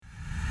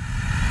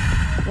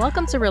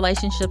Welcome to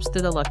Relationships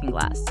Through the Looking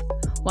Glass.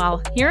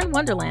 While here in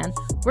Wonderland,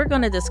 we're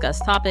going to discuss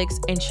topics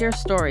and share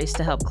stories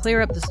to help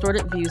clear up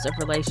distorted views of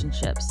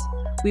relationships.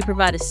 We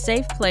provide a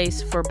safe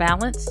place for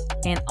balance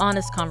and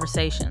honest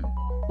conversation.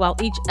 While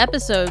each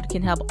episode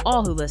can help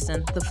all who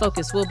listen, the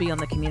focus will be on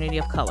the community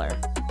of color.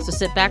 So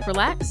sit back,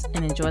 relax,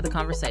 and enjoy the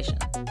conversation.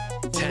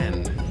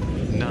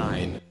 10,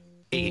 9,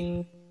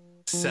 8,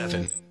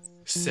 7,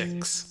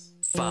 6,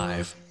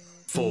 5,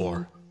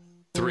 4,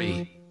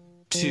 3,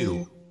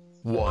 2,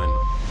 1.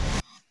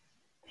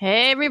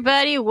 Hey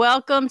everybody,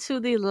 welcome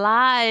to the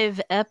live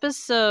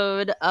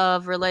episode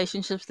of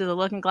Relationships Through the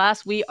Looking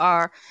Glass. We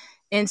are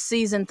in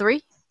season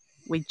 3.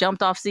 We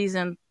jumped off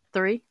season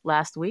 3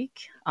 last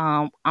week.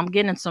 I'm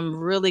getting some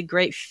really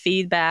great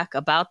feedback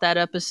about that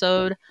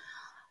episode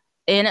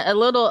and a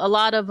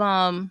lot of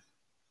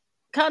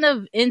kind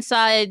of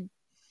inside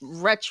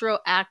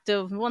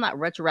retroactive, well, not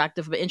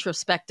retroactive, but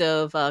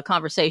introspective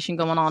conversation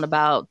going on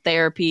about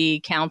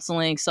therapy,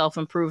 counseling,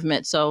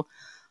 self-improvement. So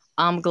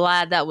I'm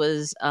glad that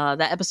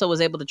episode was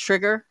able to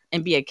trigger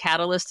and be a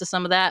catalyst to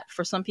some of that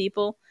for some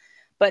people.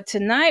 But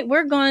tonight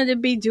we're going to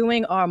be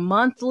doing our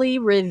monthly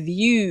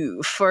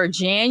review for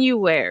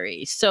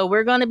January. So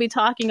we're going to be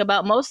talking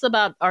about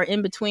our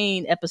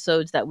in-between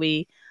episodes that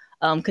we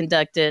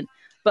conducted.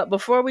 But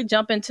before we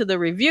jump into the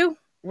review,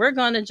 we're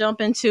going to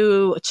jump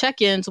into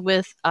check-ins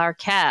with our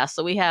cast.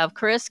 So we have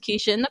Chris,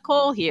 Keisha, and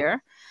Nicole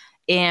here.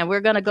 And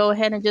we're going to go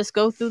ahead and just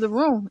go through the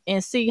room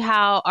and see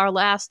how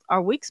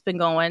our week's been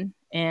going.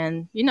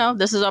 And,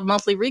 this is our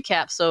monthly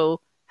recap.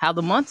 So how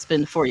the month's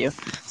been for you.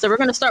 So we're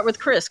going to start with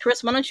Chris.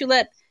 Chris, why don't you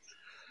let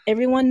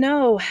everyone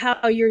know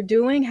how you're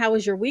doing? How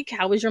was your week?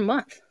 How was your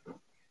month?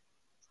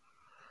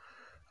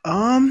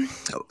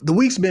 The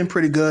week's been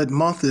pretty good.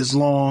 Month is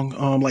long,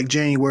 like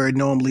January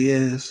normally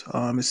is.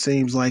 It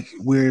seems like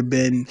we're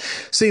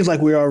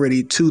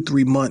already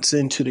 2-3 months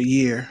into the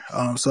year.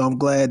 So I'm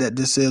glad that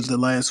this is the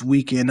last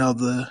weekend of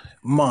the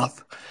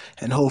month,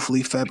 and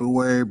hopefully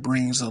February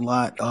brings a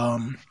lot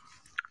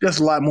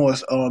more,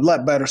 a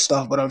lot better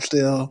stuff. But I'm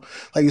still,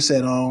 like you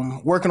said,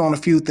 working on a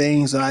few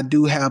things. I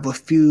do have a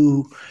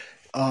few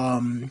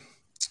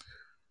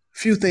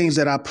things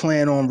that I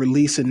plan on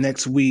releasing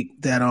next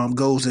week that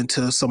goes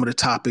into some of the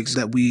topics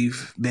that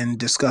we've been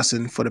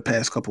discussing for the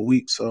past couple of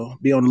weeks. So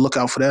be on the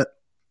lookout for that.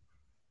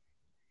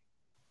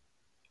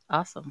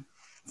 Awesome.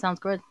 Sounds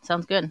good.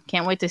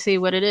 Can't wait to see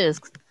what it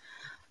is.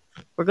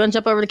 We're going to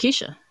jump over to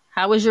Keisha.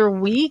 How was your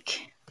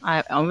week?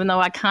 Even though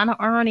I kind of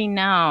already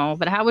know,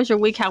 but how was your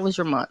week? How was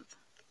your month?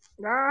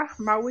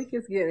 My week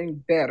is getting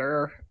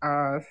better.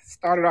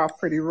 Started off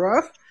pretty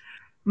rough.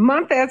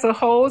 Month as a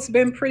whole has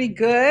been pretty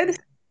good.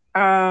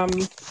 I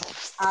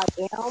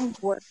am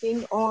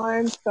working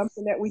on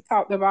something that we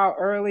talked about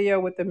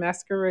earlier with the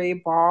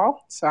masquerade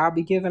ball. So I'll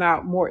be giving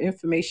out more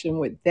information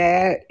with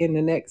that in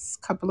the next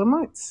couple of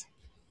months.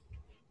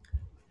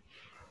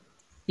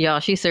 Y'all,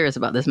 she's serious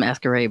about this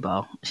masquerade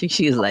ball.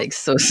 She's like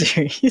so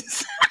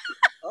serious.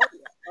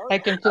 I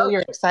can feel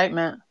your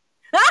excitement.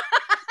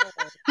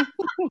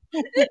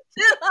 she's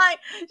like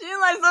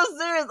so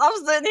serious.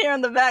 I'm sitting here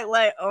in the back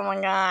like, oh my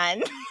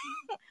God.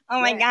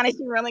 Oh my God, is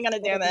she really going to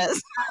do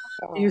this?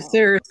 You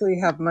seriously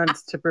have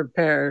months to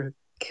prepare,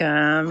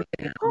 Kim.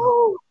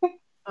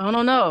 I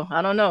don't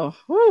know.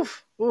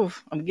 Oof.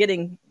 I'm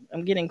getting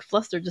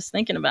flustered just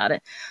thinking about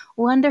it.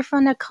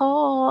 Wonderful,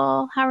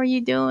 Nicole. How are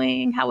you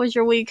doing? How was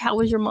your week? How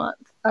was your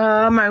month?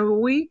 My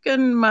week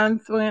and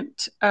month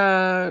went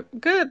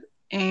good.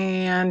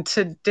 And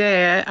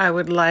today I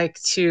would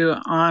like to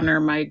honor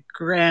my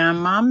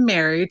grandma,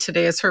 Mary.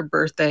 Today is her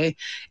birthday.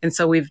 And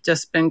so we've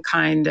just been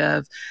kind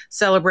of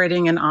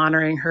celebrating and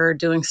honoring her,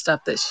 doing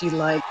stuff that she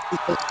likes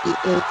because she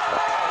is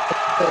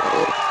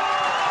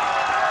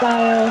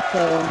style.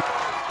 So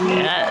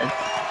yes,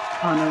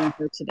 honoring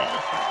her today.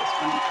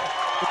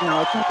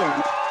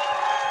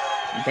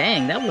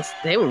 Dang,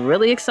 they were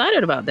really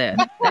excited about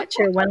that. That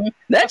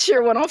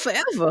cheer went on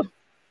forever.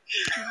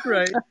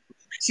 Right.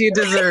 She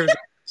deserves it.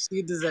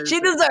 She deserves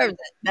it.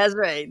 That's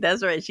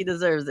right. She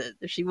deserves it.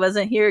 If she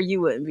wasn't here, you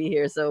wouldn't be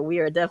here. So we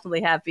are definitely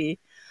happy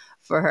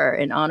for her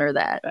and honor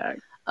that.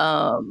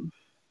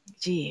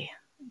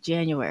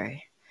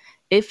 January.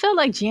 It felt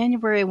like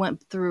January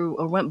went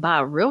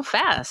by real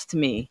fast to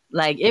me.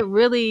 Like it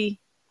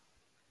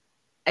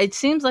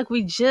seems like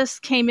we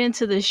just came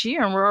into this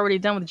year and we're already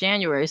done with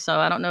January. So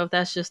I don't know if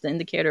that's just the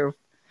indicator of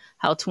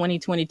how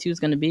 2022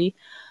 is going to be.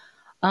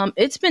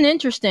 It's been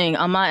interesting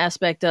on my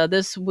aspect.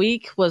 This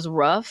week was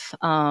rough.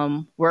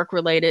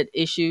 Work-related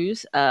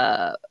issues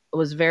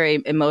was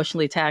very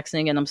emotionally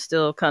taxing, and I'm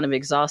still kind of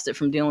exhausted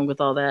from dealing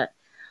with all that.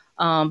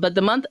 But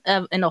the month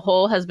in a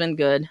whole has been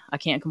good. I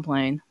can't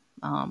complain.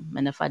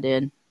 And if I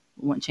did, it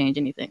wouldn't change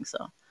anything.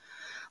 So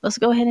let's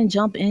go ahead and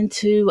jump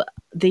into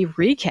the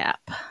recap.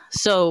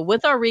 So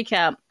with our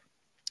recap,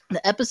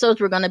 the episodes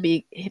we're going to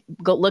be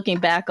looking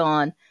back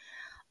on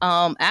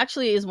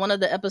actually is one of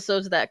the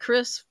episodes that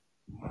Chris,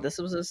 this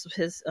was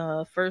his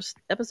first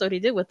episode he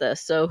did with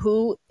us. So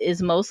who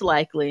is most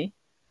likely?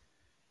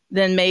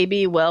 Then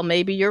maybe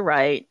you're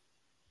right.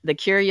 The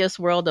Curious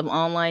World of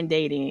Online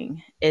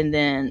Dating, and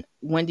then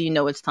When Do You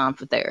Know It's Time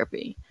for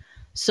Therapy?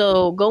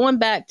 So going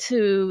back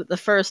to the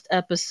first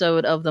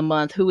episode of the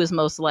month, Who is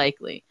Most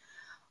Likely?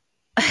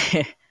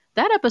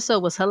 That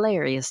episode was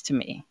hilarious to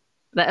me.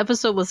 That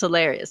episode was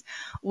hilarious.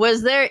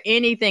 Was there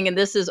anything, and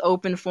this is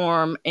open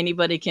forum,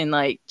 anybody can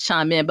like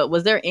chime in, but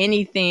was there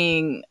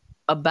anything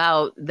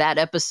about that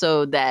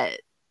episode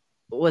that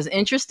was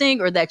interesting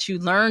or that you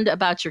learned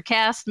about your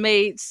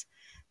castmates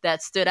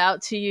that stood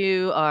out to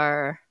you,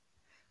 or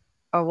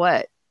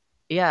what?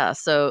 Yeah.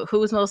 So who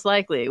was most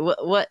likely?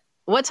 What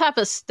type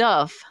of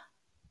stuff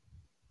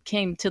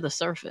came to the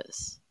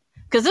surface?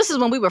 Because this is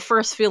when we were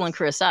first feeling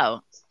Chris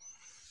out.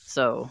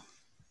 So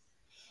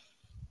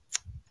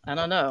I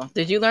don't know.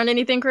 Did you learn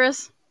anything,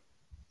 Chris?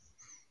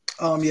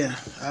 Yeah.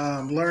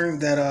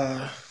 Learned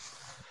that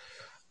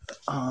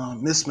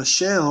Miss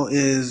Michelle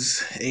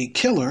is a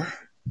killer.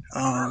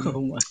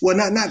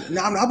 Well,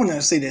 I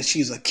wouldn't say that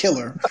she's a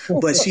killer,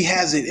 but she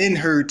has it in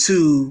her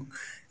to,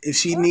 if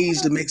she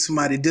needs to make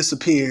somebody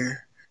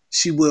disappear,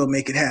 she will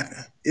make it happen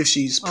if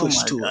she's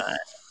pushed to it.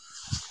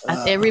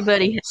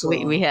 Everybody,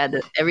 we had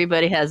it.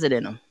 Everybody has it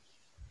in them.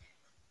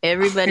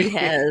 Everybody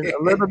has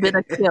a little bit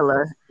of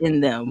killer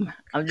in them.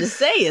 I'm just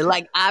saying,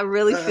 like, I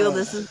really feel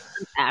this is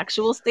an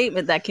actual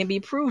statement that can be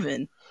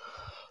proven.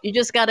 You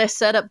just got to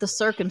set up the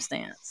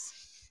circumstance.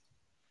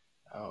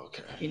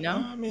 Okay. You know?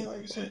 I mean,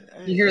 like I said,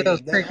 You hear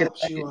those that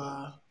crickets. helps you.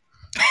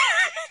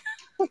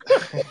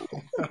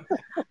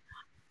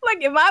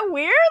 Like, am I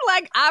weird?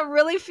 Like, I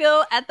really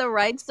feel at the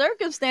right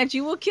circumstance,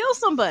 you will kill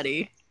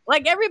somebody.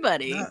 Like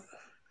everybody.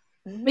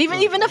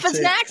 Even if it's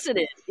an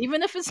accident.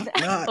 Even if it's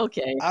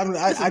okay.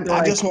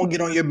 I just won't get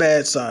on your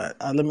bad side.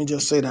 Let me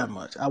just say that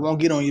much. I won't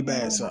get on your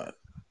bad side.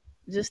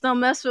 Just don't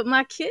mess with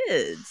my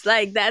kids.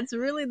 Like, that's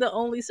really the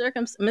only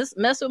circumstance.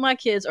 Mess with my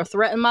kids or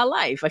threaten my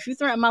life. If you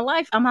threaten my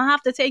life, I'm gonna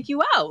have to take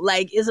you out.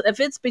 Like, if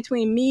it's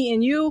between me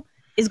and you,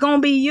 it's gonna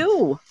be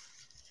you.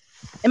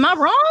 Am I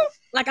wrong?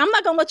 Like, I'm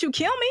not gonna let you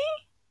kill me.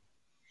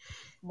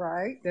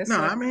 Right. No,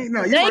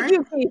 you're Thank right.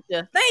 you,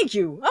 Keisha. Thank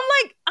you.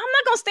 I'm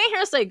not gonna stand here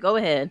and say, go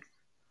ahead.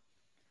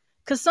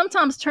 Because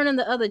sometimes turning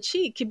the other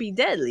cheek could be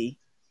deadly.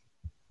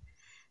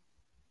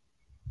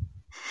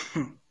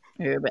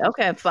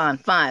 Okay,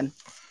 fine.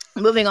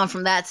 Moving on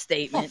from that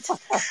statement.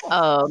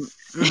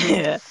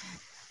 Yeah.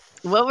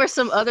 What were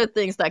some other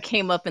things that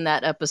came up in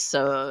that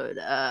episode?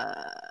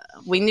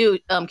 We knew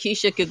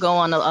Keisha could go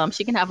on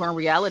she can have her own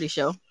reality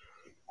show.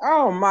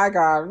 Oh my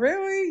God,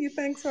 really? You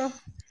think so?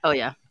 Oh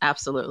yeah,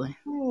 absolutely.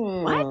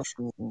 What?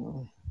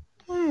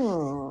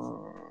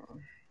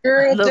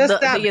 Girl,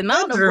 just the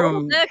amount of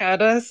bedroom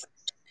had us.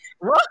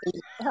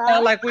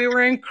 Huh? Like we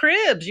were in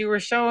cribs. You were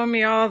showing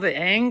me all the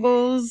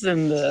angles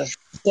and the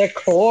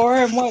decor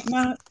and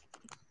whatnot.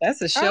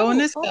 That's a show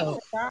in itself. Oh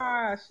my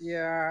gosh,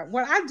 yeah.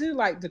 Well, I do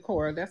like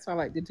decor. That's what I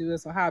like to do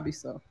as a hobby.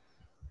 So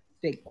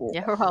decor.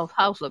 Yeah, her whole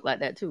house looked like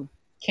that too.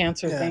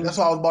 Cancer thing. That's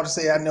what I was about to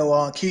say. I know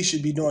Keisha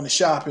should be doing the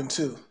shopping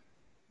too.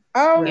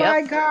 Oh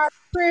my God,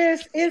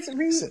 Chris, it's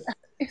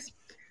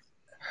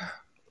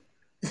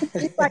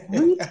like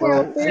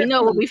retail. You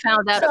know what we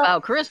found out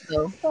about Chris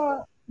though?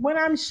 So when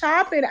I'm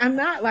shopping, I'm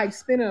not like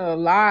spending a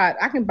lot.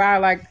 I can buy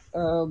like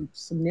some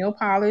nail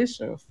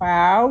polish or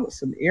file,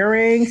 some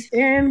earrings,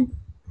 and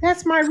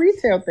that's my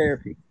retail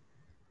therapy.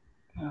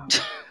 Hey,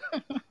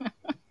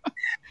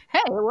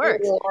 it works.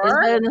 It's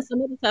better than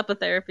some other type of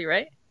therapy,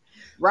 right?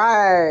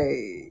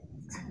 Right.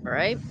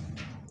 Right.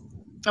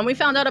 And we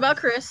found out about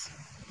Chris,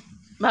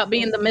 about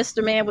being the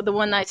Mr. Man with the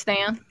one night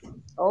stand.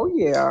 Oh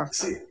yeah.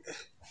 See,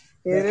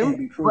 that can't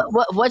be proven.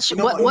 What's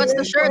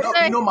the shirt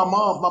say? You know, my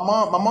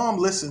mom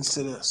listens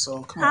to this,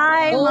 so come on.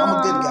 Hi, I'm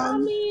a good guy.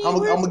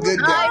 I'm a good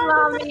guy. Hi,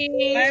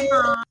 mommy. Hi,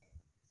 mom.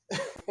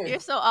 You're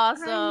so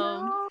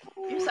awesome.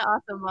 You're so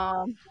awesome,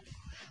 mom.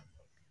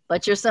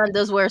 But your son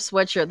does wear a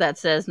sweatshirt that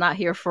says "Not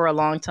here for a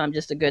long time,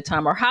 just a good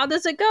time." Or how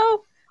does it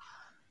go?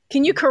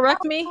 Can you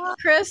correct me,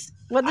 Chris?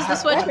 What does the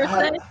sweatshirt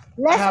say?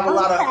 I have a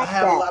lot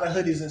of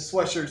hoodies and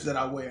sweatshirts that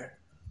I wear.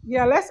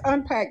 Yeah, let's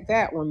unpack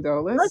that one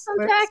though. Let's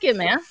unpack it,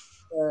 man.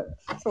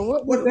 So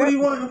what do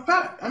you want to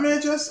unpack? I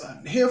mean, just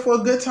here for a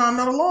good time,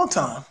 not a long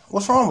time.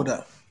 What's wrong with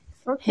that?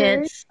 Okay.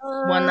 Hence,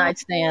 one night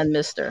stand,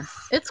 mister.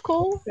 It's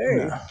cool.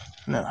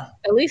 No.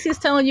 At least he's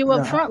telling you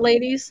up front,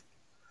 ladies.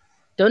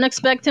 Don't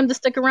expect him to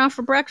stick around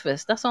for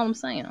breakfast. That's all I'm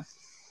saying.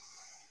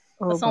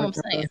 That's all I'm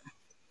saying.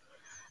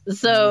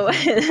 So,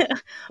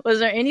 was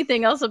there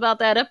anything else about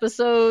that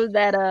episode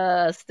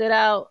that stood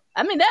out?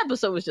 I mean, that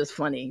episode was just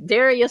funny.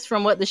 Darius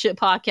from What the Shit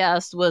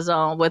podcast was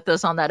with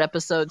us on that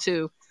episode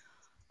too.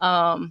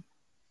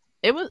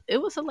 It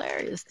was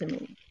hilarious to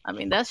me. I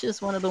mean, that's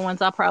just one of the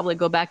ones I'll probably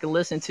go back and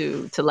listen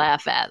to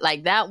laugh at.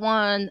 Like that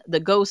one,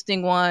 the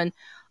ghosting one,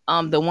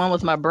 the one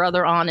with my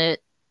brother on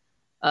it.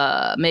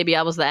 Maybe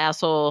I was the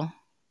asshole.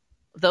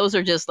 Those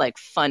are just like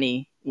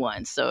funny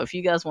ones. So if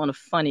you guys want a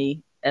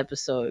funny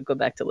episode, go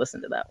back to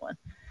listen to that one.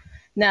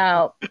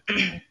 Now,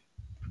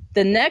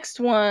 the next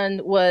one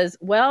was,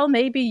 well,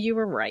 maybe you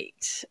were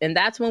right. And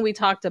that's when we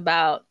talked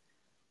about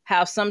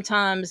how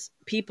sometimes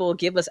people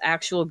give us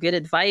actual good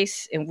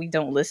advice and we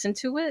don't listen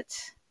to it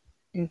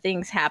and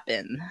things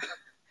happen.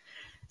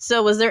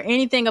 So was there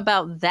anything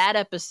about that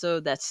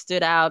episode that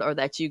stood out or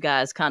that you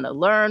guys kind of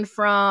learned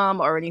from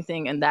or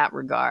anything in that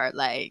regard?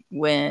 Like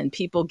when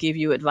people give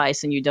you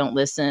advice and you don't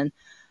listen,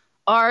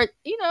 or,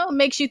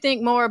 makes you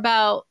think more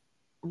about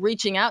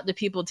reaching out to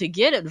people to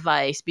get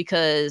advice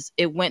because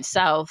it went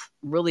south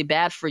really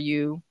bad for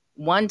you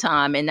one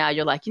time. And now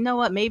you're like, you know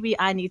what, maybe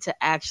I need to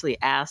actually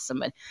ask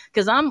somebody.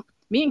 Because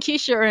me and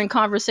Keisha are in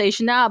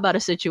conversation now about a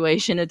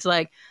situation. It's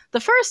like the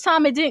first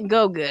time it didn't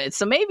go good.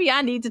 So maybe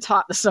I need to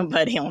talk to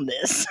somebody on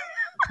this.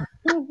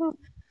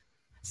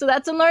 So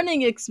that's a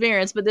learning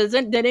experience. But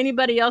did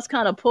anybody else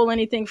kind of pull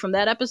anything from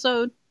that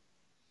episode?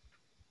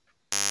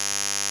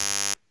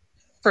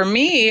 For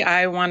me,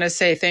 I want to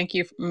say thank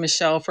you,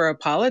 Michelle, for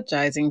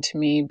apologizing to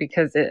me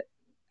because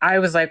I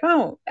was like,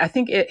 oh, I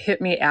think it hit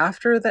me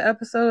after the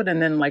episode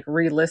and then like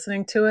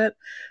re-listening to it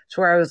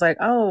to where I was like,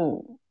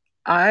 oh,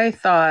 I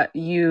thought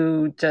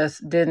you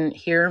just didn't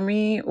hear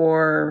me,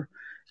 or,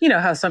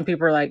 how some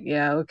people are like,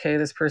 yeah, okay,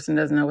 this person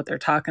doesn't know what they're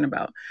talking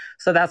about.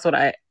 So that's what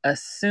I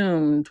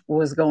assumed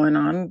was going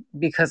on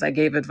because I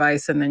gave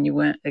advice and then you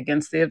went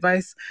against the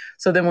advice.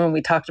 So then when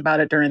we talked about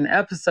it during the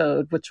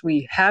episode, which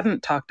we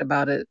hadn't talked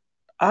about it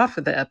off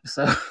of the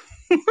episode.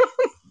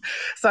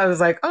 So I was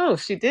like, oh,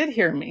 she did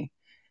hear me.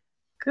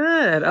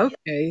 Good.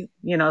 Okay.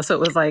 So it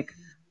was like,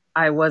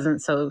 I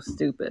wasn't so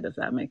stupid, if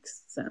that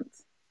makes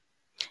sense.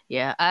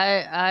 Yeah.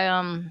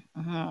 I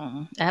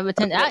have a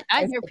tendency.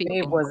 I hear people.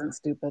 Dave wasn't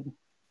stupid.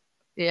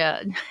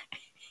 Yeah.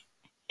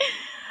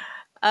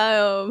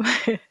 Other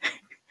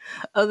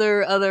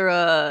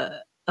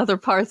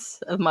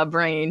parts of my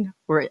brain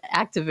were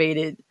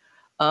activated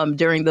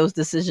during those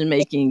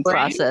decision-making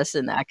process,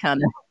 and I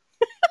kind of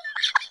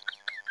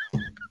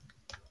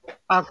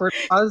awkward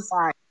pause.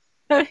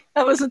 I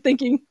wasn't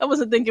thinking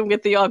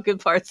with the all good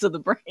parts of the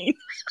brain.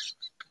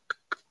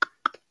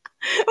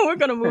 We're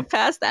gonna move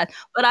past that.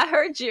 But I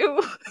heard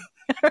you.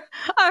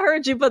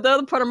 But the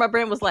other part of my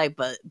brain was like,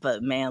 but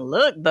man,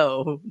 look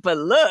though. But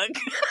look.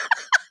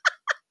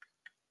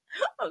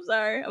 I'm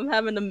sorry.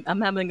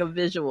 I'm having a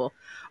visual.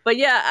 But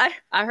yeah,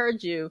 I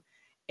heard you.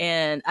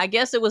 And I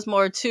guess it was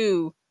more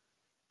too,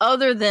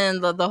 other than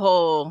the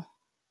whole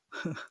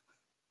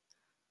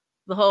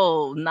the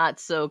whole not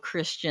so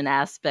Christian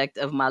aspect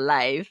of my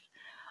life.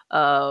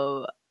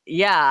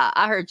 Yeah,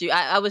 I heard you.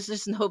 I was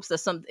just in hopes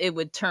that it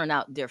would turn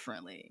out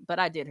differently, but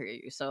I did hear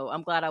you. So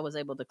I'm glad I was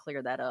able to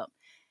clear that up.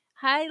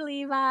 Hi,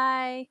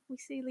 Levi. We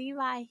see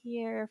Levi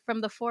here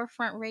from the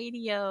Forefront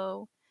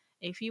Radio.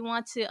 If you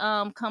want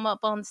to come up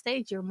on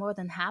stage, you're more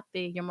than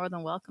happy. You're more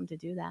than welcome to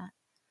do that.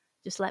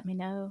 Just let me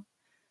know.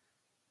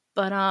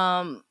 But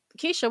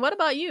Keisha, what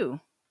about you?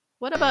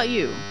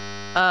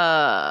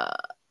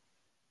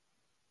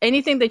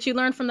 Anything that you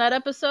learned from that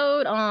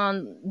episode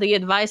on the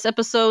advice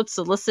episode,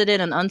 solicited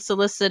and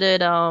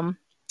unsolicited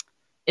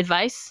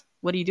advice?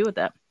 What do you do with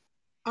that?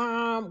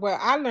 Well,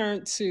 I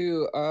learned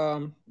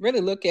to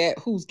really look at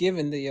who's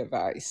giving the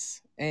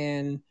advice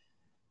and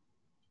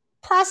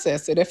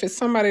process it. If it's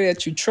somebody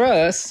that you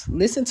trust,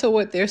 listen to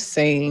what they're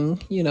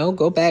saying,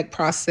 go back,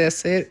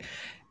 process it.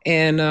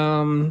 And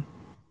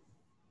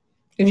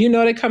if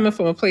they're coming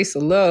from a place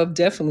of love,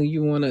 definitely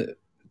you want to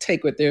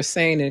take what they're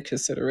saying in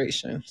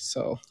consideration.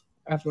 So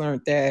I've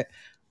learned that.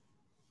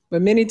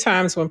 But many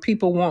times when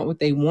people want what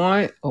they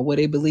want or what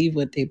they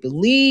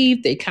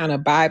believe, they kind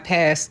of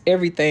bypass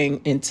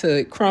everything until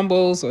it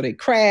crumbles or they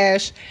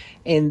crash.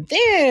 And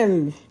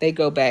then they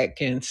go back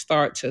and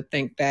start to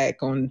think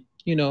back on,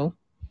 the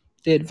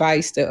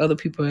advice that other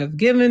people have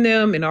given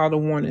them and all the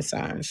warning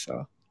signs.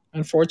 So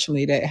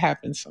unfortunately, that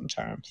happens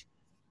sometimes.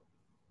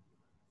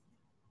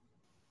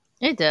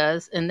 It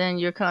does. And then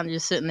you're kind of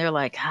just sitting there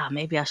like,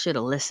 maybe I should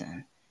have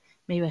listened.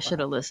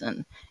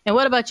 And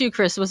what about you,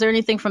 Chris? Was there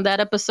anything from that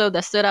episode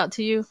that stood out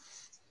to you?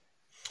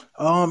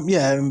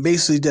 Yeah, and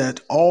basically that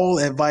all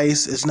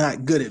advice is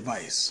not good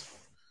advice.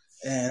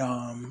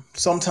 And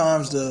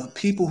sometimes the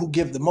people who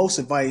give the most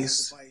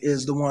advice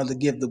is the ones that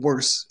give the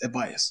worst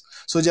advice.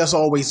 So just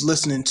always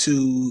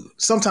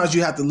sometimes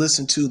you have to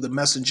listen to the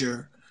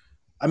messenger.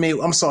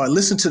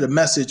 Listen to the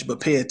message, but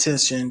pay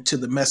attention to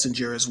the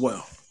messenger as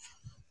well.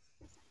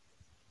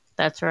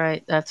 That's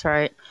right.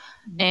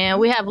 And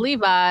we have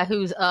Levi,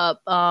 who's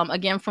up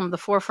again from the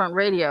Forefront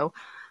Radio.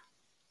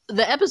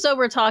 The episode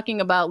we're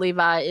talking about,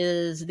 Levi,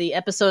 is the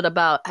episode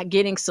about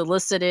getting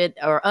solicited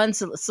or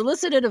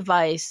unsolicited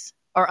advice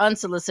or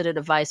unsolicited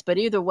advice. But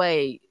either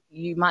way,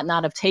 you might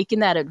not have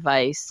taken that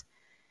advice.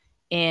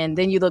 And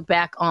then you look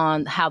back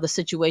on how the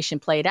situation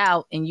played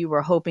out and you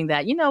were hoping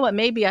that, you know what,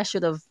 maybe I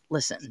should have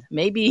listened.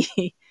 Maybe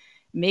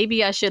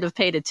I should have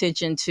paid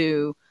attention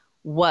to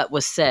what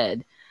was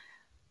said.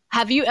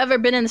 Have you ever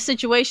been in a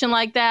situation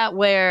like that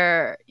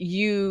where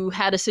you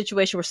had a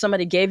situation where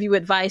somebody gave you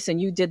advice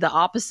and you did the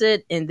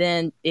opposite and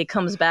then it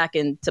comes back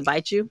and to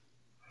bite you?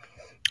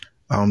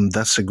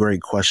 That's a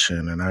great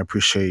question, and I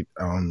appreciate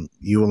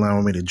you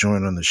allowing me to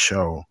join on the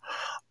show.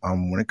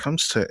 When it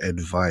comes to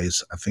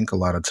advice, I think a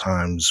lot of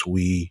times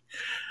we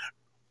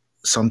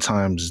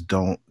sometimes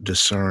don't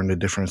discern the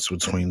difference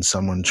between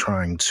someone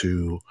trying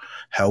to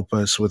help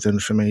us with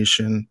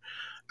information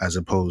as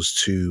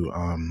opposed to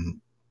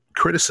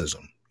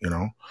criticism.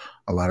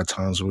 A lot of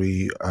times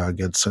we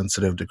get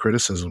sensitive to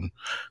criticism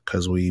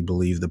because we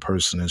believe the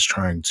person is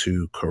trying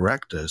to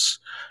correct us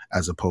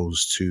as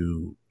opposed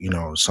to,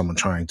 someone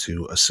trying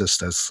to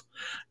assist us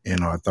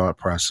in our thought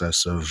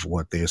process of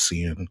what they're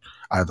seeing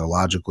either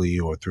logically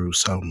or through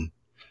some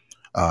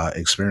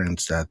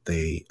experience that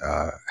they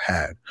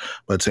had.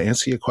 But to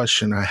answer your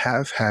question, I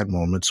have had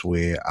moments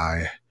where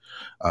I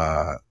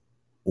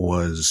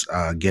was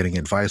getting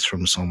advice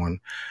from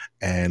someone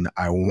and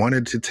I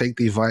wanted to take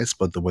the advice,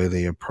 but the way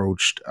they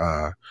approached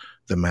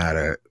the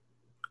matter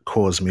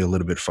caused me a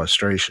little bit of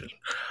frustration.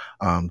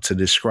 To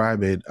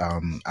describe it,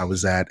 I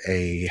was at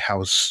a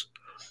house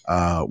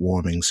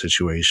warming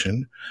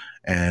situation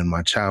and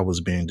my child was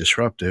being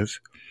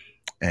disruptive.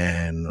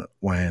 And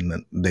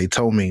when they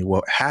told me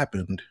what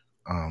happened,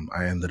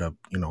 I ended up,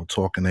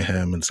 talking to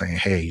him and saying,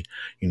 hey,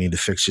 you need to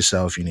fix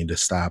yourself. You need to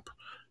stop,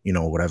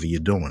 whatever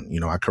you're doing.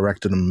 I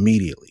corrected him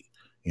immediately.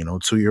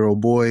 2-year-old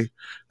boy,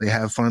 they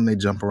have fun. They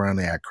jump around.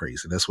 They act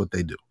crazy. That's what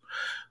they do.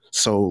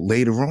 So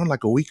later on,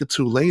 like a week or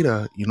two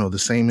later, the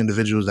same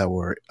individuals that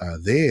were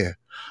there,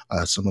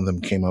 some of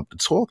them came up to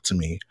talk to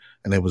me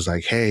and it was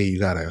like, hey, you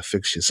got to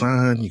fix your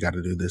son. You got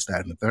to do this,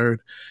 that, and the third.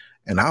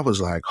 And I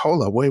was like,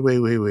 hold up, wait. I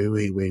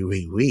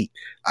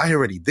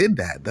already did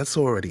that. That's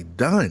already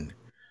done.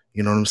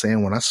 You know what I'm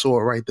saying? When I saw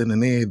it right then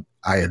and there,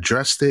 I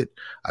addressed it.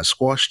 I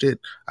squashed it.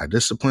 I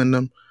disciplined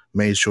him,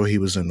 made sure he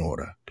was in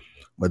order.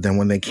 But then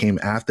when they came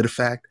after the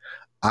fact,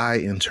 I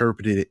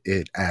interpreted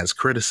it as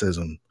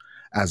criticism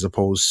as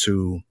opposed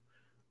to,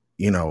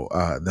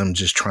 them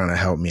just trying to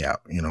help me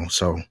out,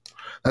 So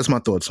that's my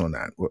thoughts on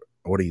that.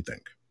 What do you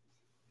think?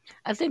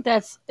 I think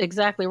that's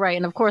exactly right.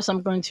 And of course,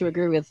 I'm going to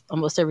agree with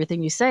almost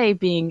everything you say,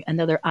 being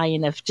another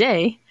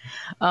INFJ,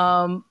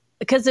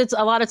 because it's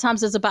a lot of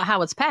times it's about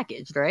how it's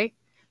packaged, right?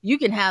 You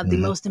can have the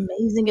most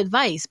amazing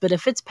advice, but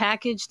if it's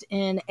packaged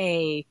in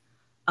a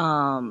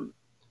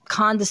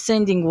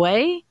condescending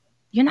way,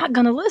 you're not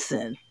going to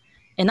listen.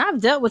 And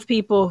I've dealt with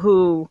people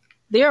who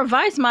their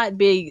advice might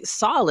be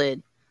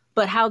solid,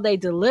 but how they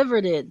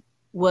delivered it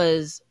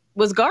was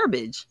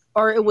garbage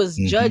or it was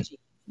judgy.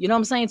 You know what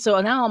I'm saying?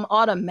 So now I'm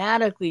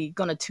automatically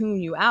going to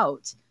tune you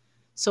out.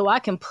 So I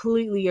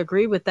completely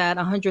agree with that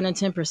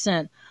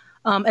 110%.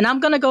 And I'm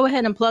going to go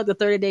ahead and plug the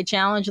 30-day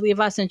challenge,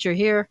 Levi, since you're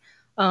here.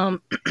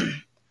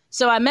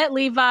 So I met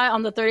Levi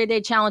on the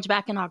 30-day challenge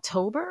back in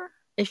October.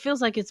 It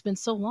feels like it's been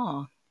so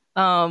long.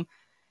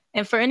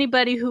 And for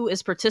anybody who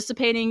is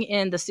participating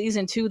in the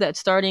season 2 that's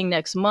starting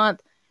next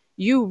month,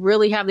 you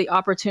really have the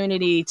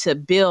opportunity to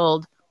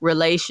build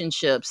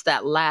relationships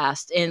that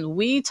last. And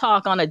we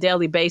talk on a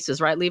daily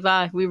basis, right,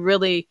 Levi? We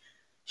really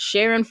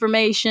share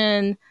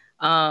information.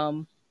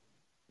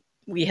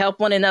 We help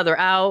one another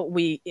out.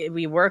 We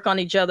work on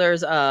each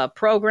other's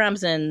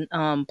programs and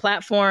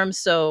platforms.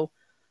 So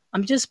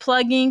I'm just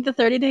plugging the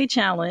 30-day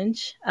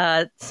challenge,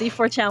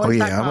 C4challenge.com. Oh,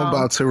 yeah, I'm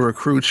about to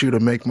recruit you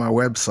to make my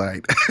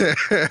website.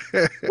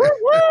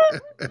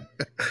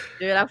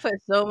 Dude, I put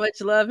so much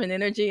love and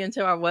energy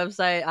into our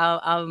website.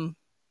 I'm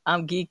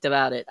geeked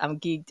about it. I'm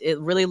geeked. It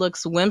really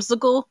looks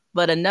whimsical,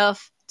 but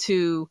enough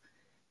to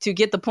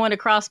get the point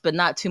across, but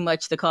not too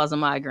much to cause a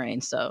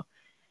migraine. So,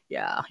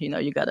 yeah,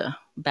 you got to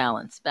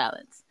balance.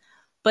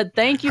 But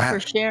thank you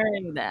for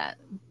sharing that.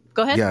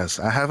 Go ahead. Yes,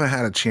 I haven't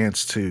had a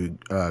chance to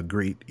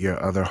greet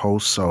your other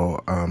hosts,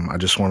 so I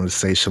just wanted to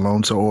say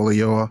shalom to all of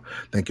y'all.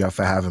 Thank y'all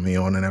for having me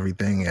on and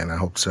everything, and I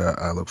hope to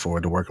look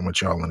forward to working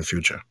with y'all in the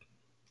future.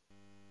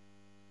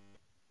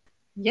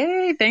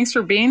 Yay, thanks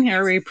for being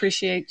here. We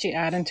appreciate you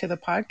adding to the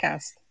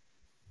podcast.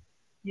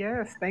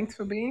 Yes, thanks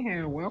for being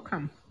here.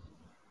 Welcome.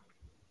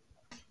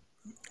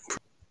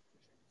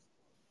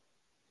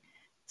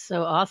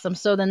 So awesome.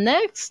 So the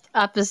next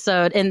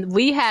episode, and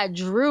we had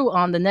Drew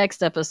on the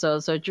next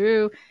episode. So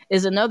Drew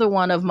is another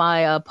one of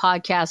my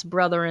podcast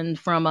brethren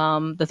from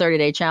the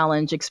 30-day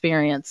challenge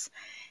experience.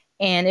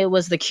 And it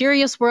was the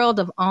curious world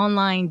of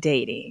online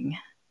dating.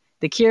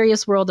 The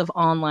curious world of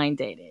online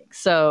dating.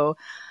 So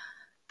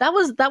that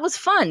was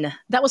fun.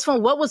 That was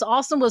fun. What was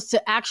awesome was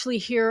to actually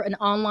hear an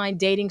online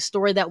dating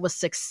story that was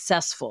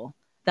successful.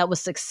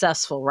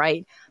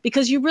 Right?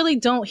 Because you really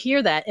don't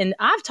hear that. And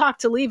I've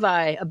talked to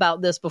Levi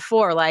about this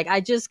before. Like, I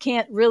just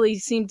can't really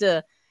seem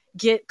to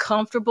get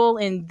comfortable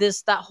in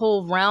that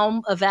whole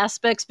realm of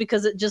aspects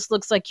because it just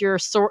looks like you're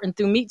sorting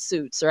through meat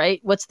suits, right?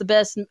 What's the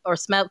best or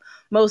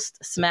most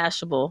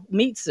smashable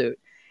meat suit?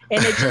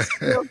 And it just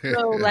feels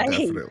so like,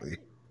 Definitely.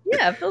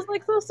 Yeah, it feels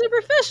like so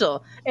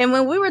superficial. And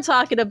when we were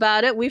talking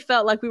about it, we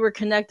felt like we were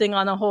connecting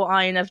on a whole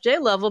INFJ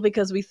level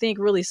because we think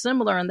really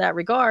similar in that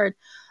regard.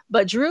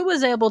 But Drew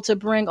was able to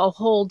bring a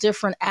whole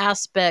different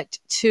aspect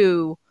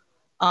to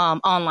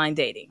online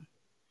dating.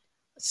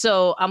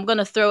 So I'm going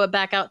to throw it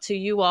back out to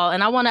you all.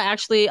 And I want to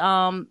actually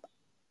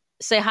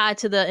say hi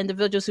to the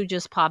individuals who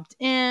just popped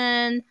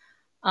in.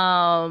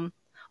 Oh,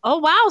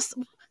 wow.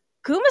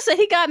 Kuma said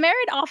he got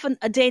married off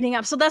a dating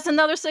app. So that's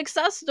another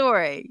success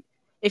story.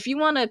 if you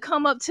want to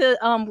come up to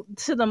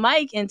the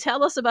mic and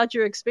tell us about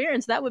your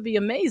experience, that would be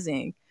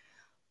amazing.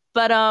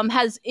 But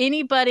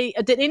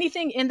did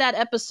anything in that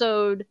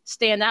episode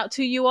stand out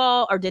to you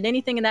all? Or did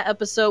anything in that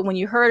episode, when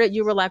you heard it,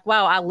 you were like,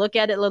 wow, I look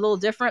at it a little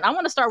different? I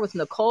want to start with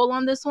Nicole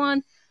on this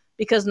one,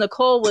 because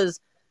Nicole was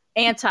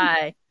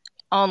anti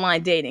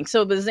online dating.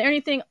 So was there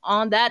anything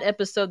on that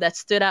episode that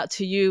stood out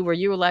to you where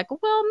you were like,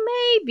 well,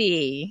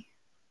 maybe?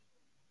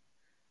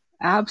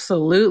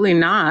 Absolutely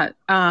not.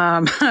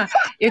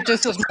 It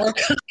just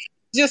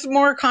was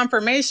more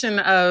confirmation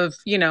of,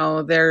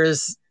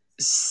 there's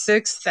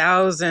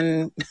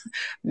 6,000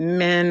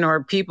 men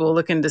or people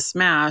looking to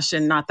smash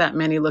and not that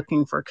many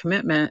looking for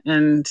commitment.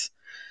 And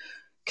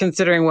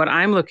considering what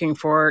I'm looking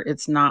for,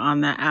 it's not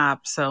on that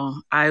app. So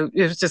it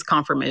was just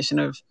confirmation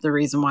of the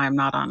reason why I'm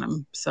not on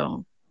them.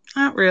 So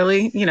not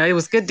really, it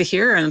was good to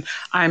hear. And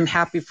I'm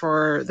happy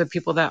for the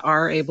people that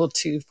are able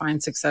to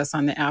find success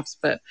on the apps.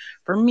 But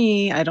for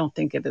me, I don't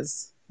think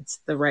it's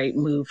the right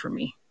move for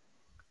me.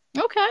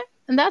 Okay.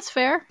 And that's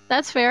fair.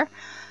 That's fair.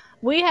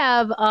 We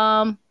have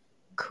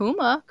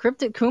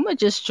Cryptic Kuma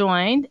just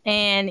joined,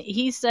 and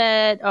he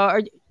said,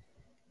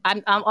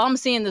 I'm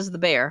seeing this is the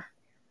bear,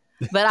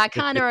 but I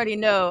kind of already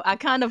know. I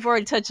kind of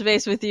already touched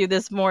base with you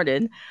this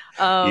morning.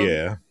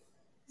 Yeah.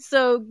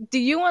 So do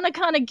you want to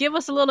kind of give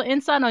us a little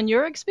insight on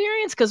your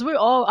experience? Because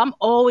I'm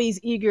always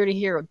eager to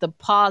hear the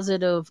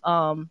positive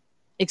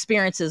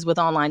experiences with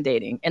online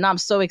dating. And I'm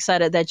so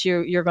excited that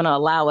you're going to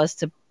allow us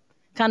to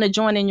kind of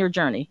join in your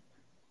journey.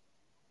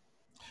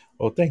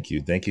 Well, thank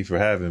you. Thank you for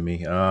having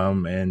me.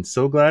 And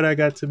so glad I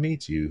got to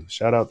meet you.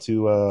 Shout out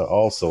to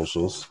All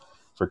Socials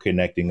for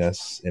connecting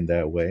us in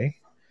that way.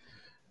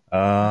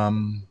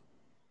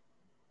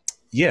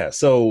 Yeah,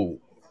 so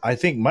I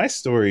think my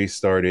story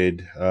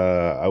started,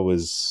 I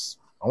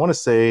want to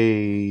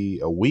say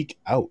a week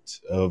out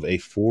of a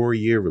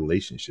 4-year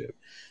relationship.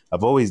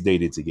 I've always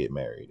dated to get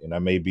married, and I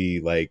may be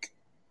like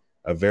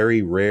a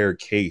very rare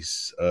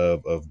case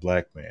of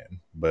black man,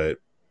 but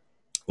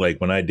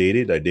like when I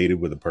dated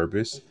with a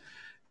purpose.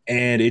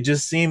 And it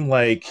just seemed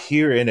like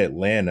here in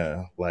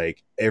Atlanta,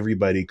 like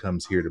everybody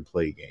comes here to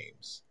play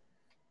games.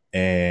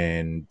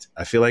 And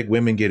I feel like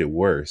women get it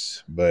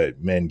worse,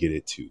 but men get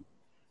it too.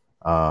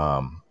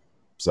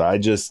 So I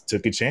just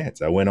took a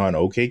chance. I went on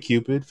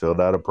OkCupid,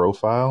 filled out a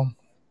profile.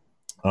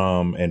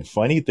 And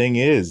funny thing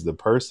is, the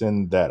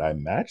person that I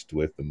matched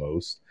with the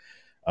most,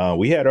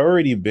 we had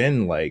already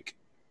been like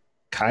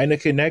kind of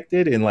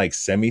connected in like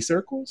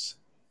semicircles.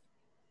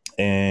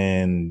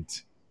 And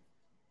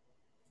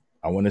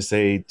I want to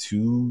say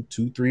 3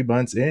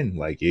 months in,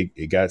 like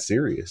it got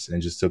serious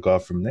and just took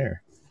off from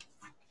there.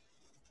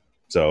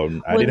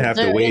 So I didn't have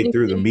to wade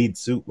through the meat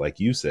soup like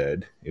you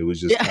said. It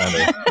was just kind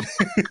of,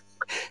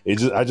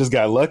 I just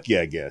got lucky,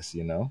 I guess,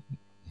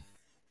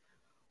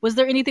 Was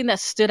there anything that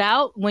stood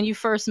out when you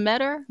first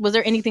met her? Was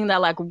there anything that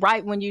like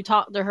right when you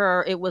talked to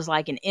her, it was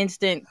like an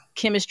instant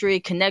chemistry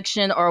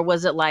connection, or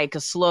was it like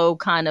a slow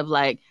kind of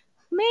like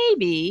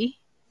maybe?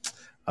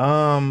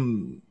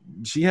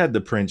 She had the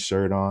Prince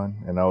shirt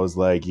on, and I was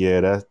like, yeah,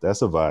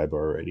 that's a vibe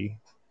already.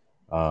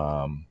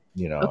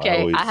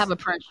 Okay, I have a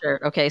Prince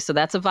shirt. Okay, so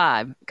that's a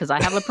vibe because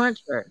I have a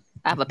Prince shirt.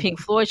 I have a Pink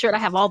Floyd shirt. I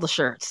have all the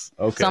shirts.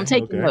 Okay, so I'm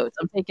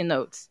taking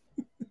notes.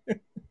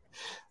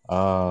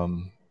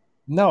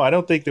 No, I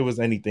don't think there was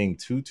anything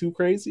too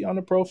crazy on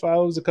the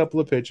profile. It was a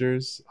couple of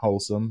pictures,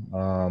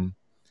 wholesome.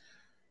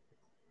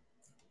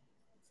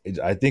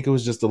 I think it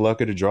was just the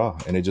luck of the draw,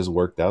 and it just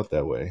worked out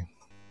that way.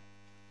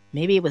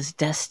 Maybe it was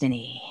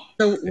destiny.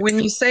 So when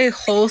you say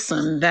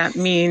wholesome, that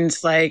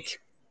means like,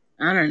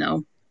 I don't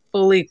know,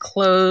 fully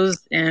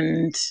clothed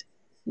and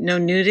no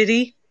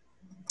nudity?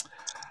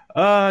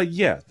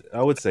 Yeah,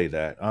 I would say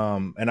that.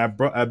 And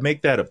I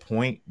make that a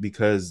point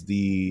because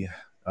the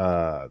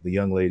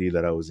young lady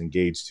that I was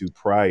engaged to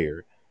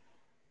prior,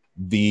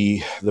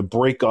 the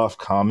break off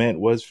comment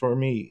was for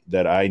me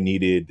that I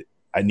needed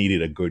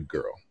a good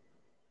girl.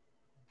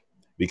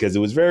 Because it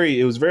was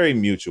very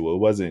mutual. It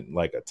wasn't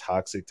like a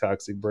toxic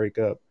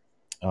breakup.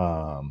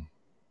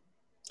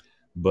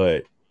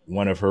 But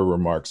one of her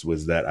remarks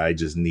was that I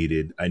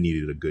needed a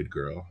good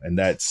girl, and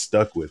that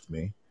stuck with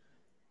me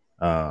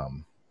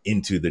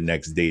into the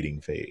next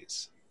dating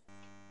phase.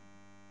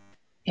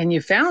 And you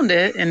found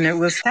it, and it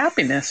was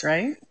happiness,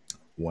 right?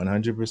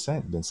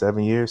 100%. Been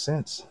 7 years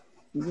since.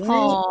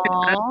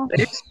 Aww.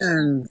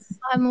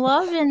 I'm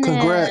loving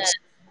Congrats.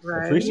 it.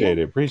 Right.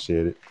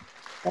 Appreciate it.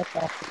 That's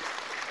awesome.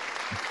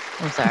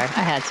 I'm sorry. I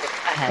had to.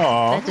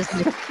 That just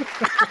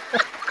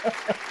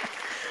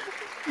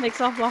makes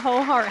off my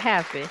whole heart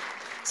happy.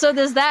 So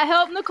does that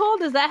help, Nicole?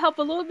 Does that help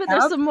a little bit?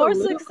 There's some more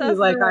success.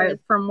 Like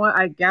from what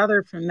I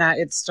gathered from that,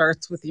 it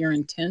starts with your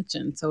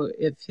intention. So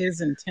if his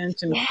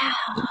intention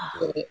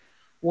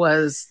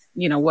was,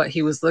 what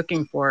he was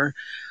looking for,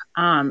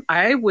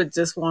 I would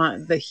just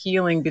want the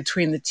healing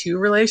between the two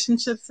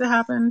relationships to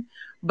happen.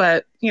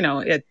 But,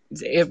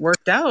 it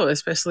worked out,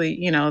 especially,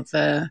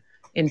 the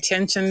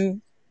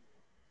intention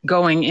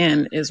going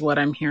in is what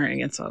I'm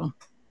hearing. And so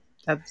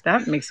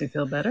That makes me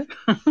feel better.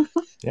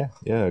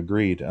 Yeah,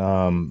 agreed.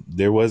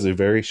 There was a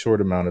very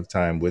short amount of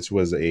time, which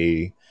was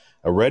a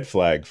red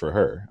flag for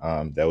her.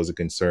 That was a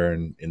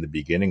concern in the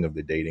beginning of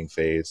the dating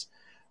phase,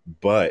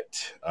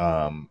 but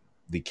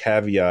the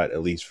caveat,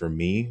 at least for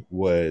me,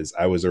 was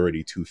I was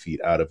already 2 feet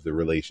out of the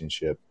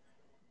relationship,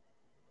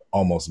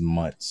 almost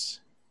months.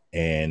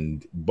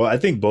 But I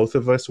think both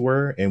of us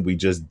were, and we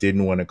just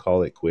didn't want to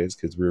call it quits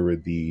because we were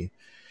the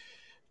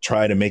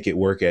try to make it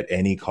work at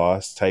any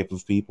cost type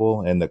of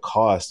people. And the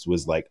cost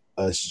was like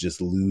us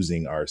just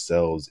losing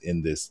ourselves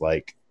in this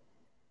like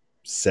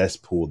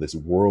cesspool, this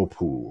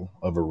whirlpool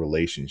of a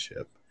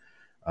relationship.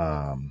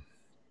 Um,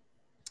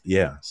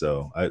 yeah,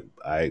 so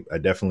I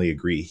definitely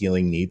agree.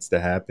 Healing needs to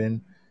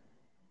happen.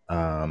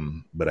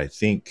 But I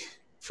think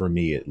for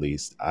me at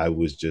least, I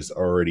was just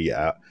already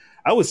out.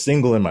 I was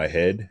single in my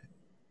head,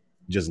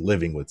 just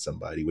living with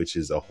somebody, which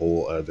is a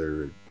whole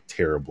other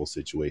terrible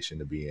situation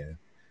to be in.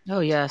 Oh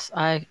yes,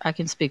 I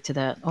can speak to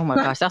that. Oh my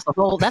gosh, that's a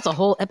whole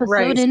Right.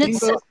 episode in Single.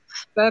 itself.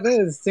 That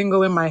is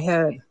single in my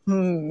head.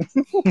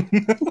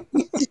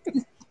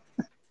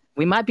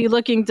 We might be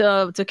looking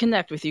to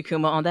connect with you,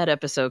 Kuma, on that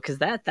episode because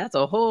that's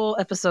a whole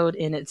episode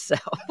in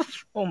itself.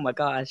 Oh my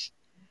gosh.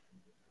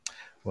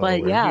 Well,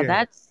 But we're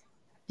here.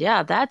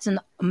 that's an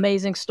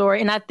amazing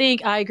story. And I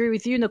think I agree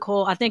with you,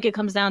 Nicole. I think it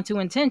comes down to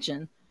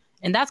intention.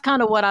 And that's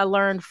kind of what I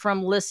learned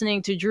from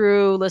listening to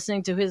Drew,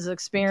 listening to his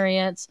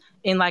experience,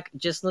 and like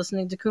just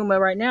listening to Kuma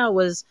right now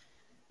was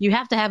you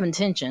have to have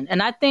intention.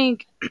 And I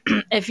think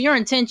if your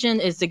intention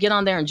is to get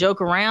on there and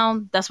joke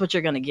around, that's what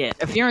you're going to get.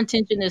 If your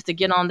intention is to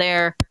get on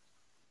there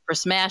for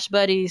smash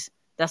buddies,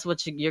 that's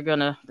what you're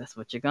gonna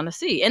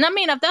see. And I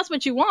mean, if that's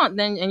what you want,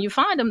 then and you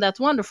find them, that's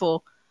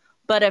wonderful.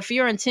 But if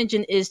your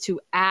intention is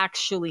to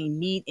actually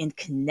meet and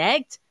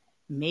connect,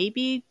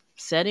 maybe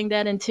setting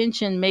that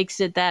intention makes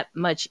it that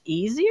much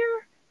easier.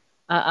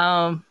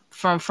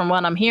 From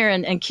what I'm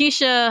hearing, and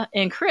Keisha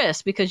and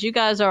Chris, because you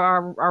guys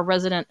are our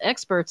resident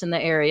experts in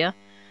the area.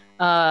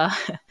 Uh,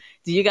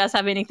 do you guys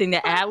have anything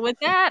to add with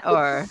that,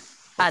 or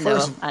I know,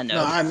 First, I no,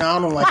 know. I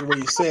don't like the way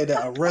you said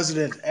that. A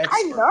resident expert.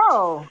 I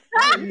know.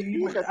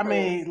 I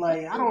mean,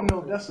 like, I don't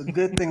know if that's a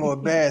good thing or a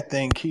bad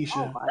thing, Oh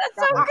Keisha. my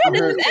That's so God. Like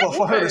good, isn't it?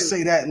 for her to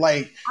say that,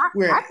 like,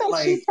 we're I think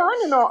like, she's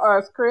turning on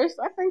us, Chris.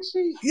 I think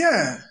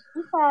yeah,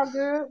 it's all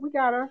good. We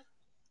got her.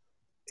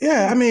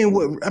 yeah. I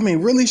mean,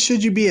 really,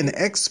 should you be an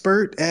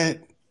expert at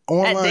At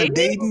online dating?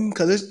 dating?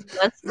 Because it's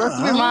Let's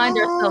remind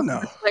no, ourselves of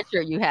no. the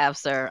sweatshirt you have,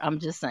 sir. I'm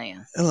just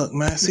saying. And look,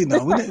 man. See,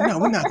 no, we're not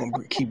going to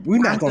I'm just keep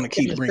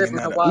gonna sip bringing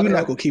my that up. We're water not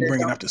over going to keep here.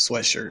 bringing up the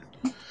sweatshirt.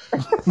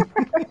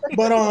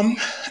 But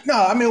no.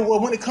 I mean, well,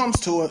 when it comes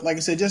to it, like I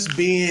said, just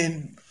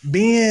being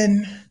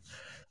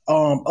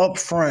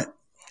upfront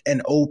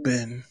and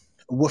open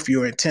with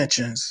your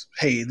intentions.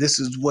 Hey, this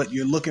is what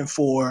you're looking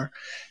for,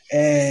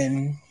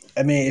 and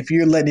I mean, if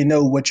you're letting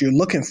know what you're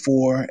looking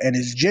for and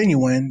it's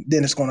genuine,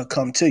 then it's going to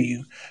come to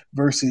you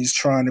versus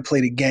trying to play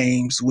the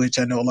games, which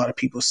I know a lot of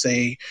people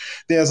say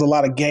there's a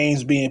lot of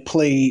games being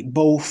played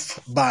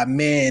both by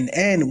men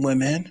and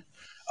women.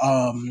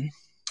 Um,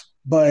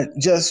 but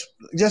just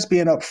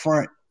being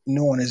upfront,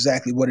 knowing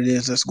exactly what it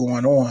is that's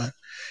going on,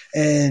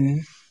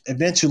 and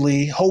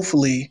eventually,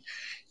 hopefully,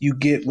 you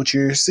get what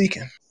you're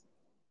seeking.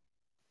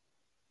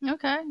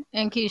 Okay.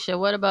 And Keisha,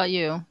 what about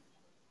you?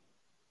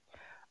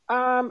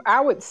 I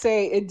would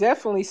say it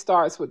definitely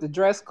starts with the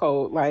dress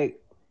code, like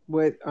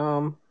what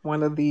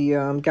one of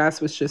the guys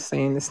was just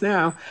saying this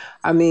now.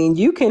 I mean,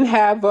 you can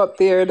have up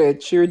there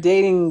that you're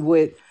dating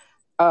with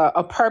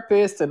a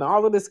purpose and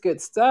all of this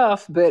good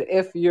stuff, but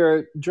if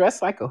you're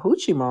dressed like a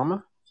hoochie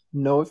mama,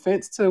 no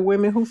offense to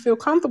women who feel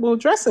comfortable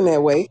dressing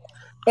that way,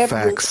 if you're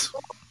Facts.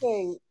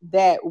 dressing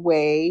that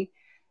way,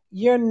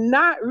 you're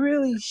not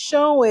really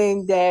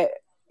showing that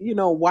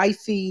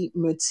wifey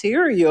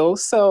material.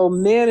 So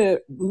men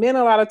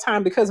a lot of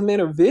time, because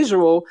men are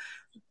visual,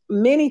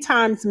 many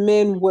times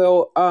men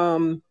will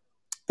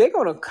they're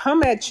going to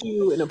come at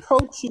you and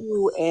approach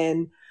you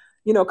and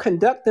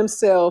conduct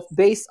themselves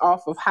based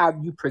off of how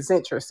you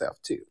present yourself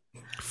to.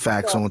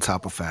 Facts So on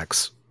top of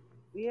facts.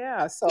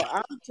 yeah, so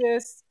I'm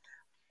just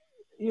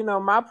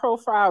my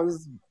profile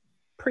is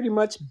pretty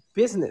much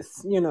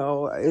business,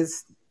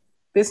 is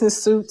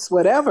business suits,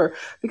 whatever,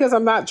 because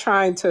I'm not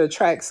trying to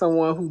attract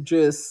someone who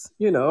just,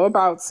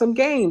 about some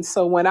games.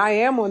 So when I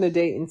am on the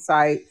dating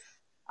site,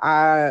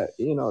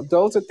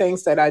 those are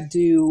things that I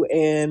do.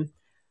 And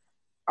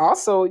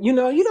also, you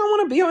don't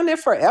want to be on there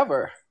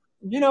forever.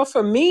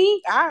 For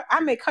me, I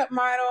may cut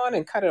mine on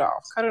and cut it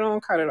off, cut it on,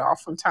 cut it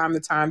off from time to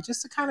time,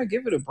 just to kind of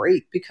give it a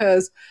break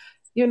because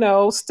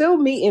still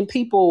meeting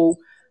people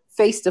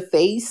face to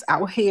face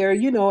out here,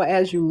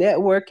 as you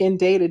networking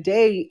day to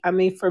day. I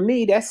mean, for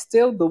me, that's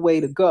still the way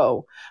to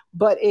go.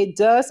 But it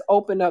does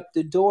open up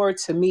the door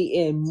to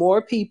meeting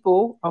more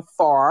people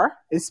afar,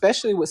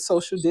 especially with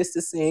social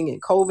distancing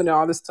and COVID and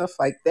all this stuff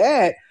like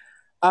that.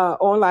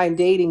 Online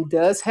dating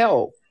does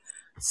help.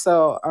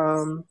 So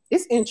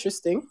it's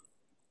interesting.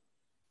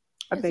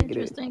 I It's think it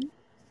is. interesting.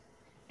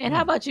 And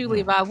how about you,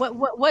 Levi?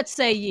 What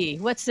say ye?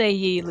 What say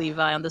ye,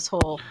 Levi, on this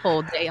whole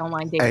day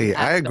online dating Hey,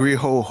 I app stuff? agree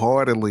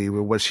wholeheartedly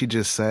with what she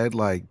just said.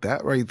 Like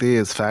that right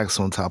there is facts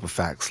on top of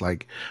facts.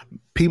 Like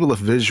people are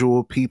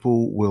visual.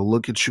 People will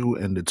look at you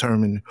and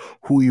determine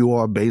who you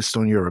are based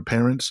on your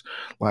appearance.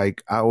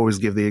 Like I always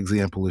give the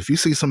example: if you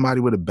see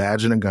somebody with a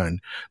badge and a gun,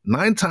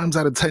 9 times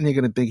out of 10 you're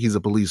gonna think he's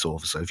a police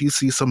officer. If you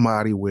see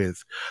somebody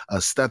with a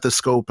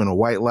stethoscope and a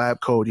white lab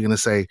coat, you're gonna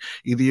say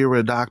either you're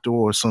a doctor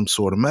or some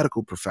sort of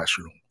medical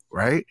professional,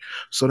 right?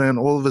 So then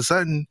all of a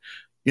sudden,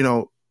 you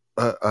know,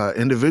 a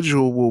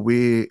individual will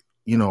be,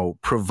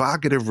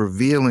 provocative,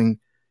 revealing,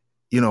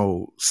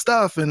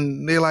 stuff,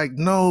 and they're like,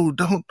 no,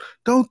 don't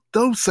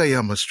say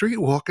I'm a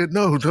streetwalker.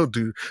 No, don't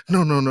do,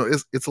 no.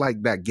 It's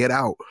like that. Get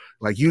out.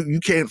 Like you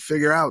can't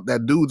figure out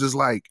that dude is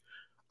like,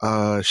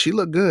 she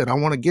look good. I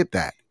want to get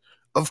that.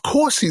 Of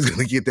course he's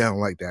gonna get down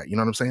like that. You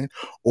know what I'm saying?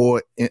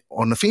 Or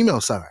on the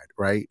female side,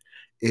 right?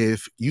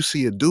 If you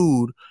see a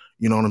dude,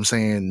 you know what I'm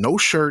saying, no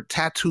shirt,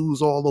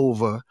 tattoos all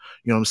over,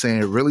 you know what I'm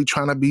saying, really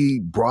trying to be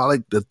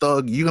brolic, the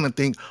thug, you're gonna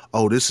think,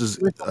 oh, this is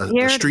With a, a a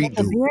beard? street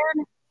dude.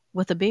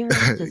 With a beard?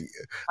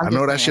 I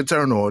know that shit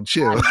turn on.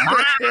 Chill.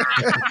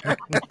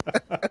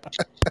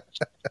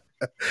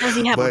 Does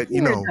he have a But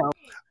beard though?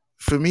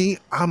 for me,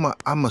 I'm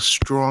a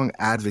strong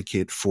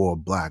advocate for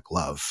Black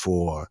love,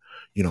 for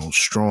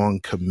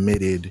strong,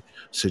 committed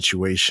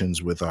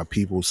situations with our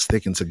people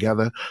sticking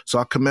together. So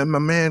I commend my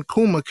man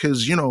Kuma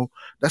because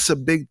that's a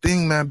big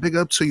thing, man. Big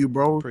up to you,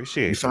 bro.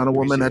 Appreciate You that. found a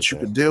woman that you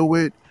could deal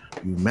with.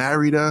 You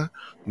married her.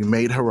 You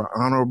made her an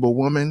honorable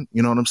woman.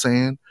 You know what I'm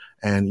saying?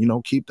 And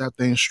keep that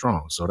thing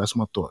strong. So that's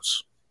my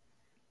thoughts.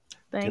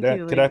 Thank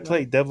you, Could I Levi.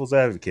 play devil's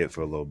advocate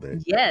for a little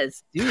bit?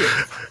 Yes, do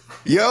it.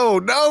 Yo,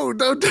 no,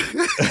 don't.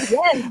 Yes,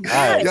 All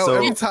right, Yo,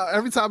 so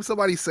every time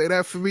somebody say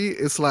that for me,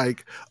 it's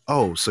like,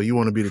 oh, so you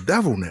want to be the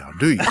devil now,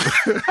 do you?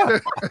 Who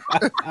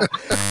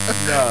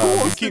we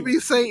wants to be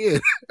Satan?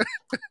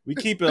 we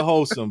keep it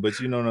wholesome, but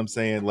you know what I'm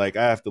saying. Like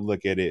I have to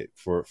look at it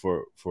for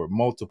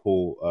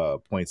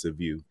multiple points of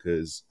view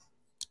because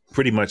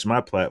pretty much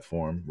my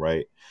platform,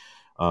 right?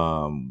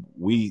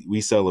 We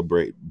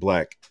celebrate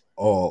Black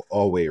all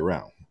way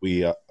around.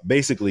 We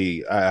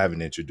basically, I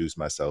haven't introduced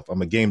myself.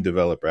 I'm a game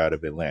developer out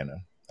of Atlanta,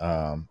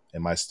 and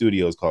my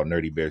studio is called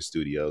Nerdy Bear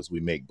Studios. We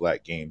make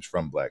Black games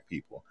from Black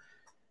people,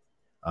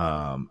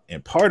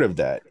 and part of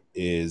that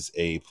is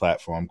a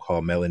platform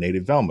called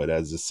Melanated Velma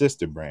that is a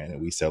sister brand,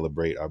 and we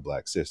celebrate our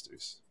Black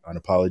sisters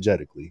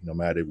unapologetically, no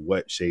matter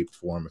what shape,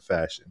 form, or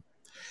fashion.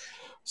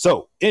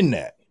 So in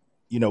that,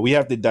 we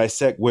have to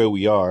dissect where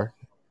we are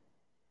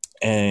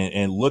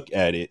and look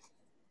at it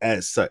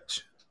as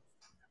such,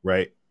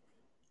 right?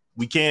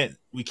 We can't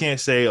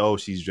say, oh,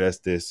 she's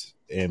dressed this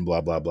and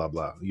blah blah blah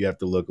blah. You have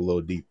to look a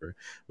little deeper.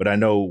 But I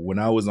know when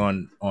I was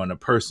on a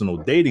personal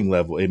dating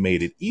level, it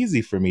made it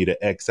easy for me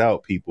to X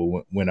out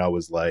people when I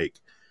was like,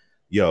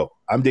 yo,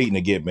 I'm dating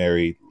to get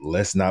married.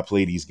 Let's not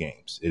play these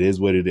games. It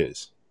is what it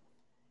is.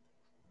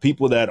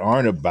 People that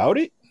aren't about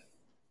it,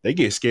 they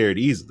get scared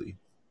easily.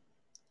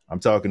 I'm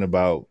talking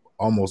about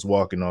almost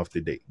walking off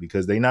the date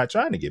because they're not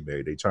trying to get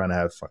married. They're trying to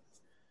have fun.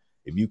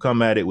 If you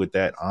come at it with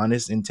that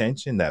honest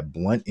intention, that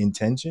blunt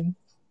intention,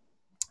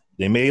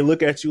 they may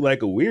look at you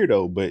like a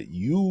weirdo, but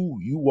you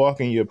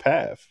walk in your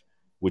path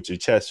with your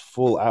chest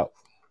full out.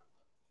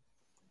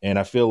 And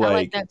I feel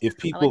like if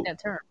people, I like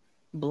that term,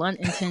 blunt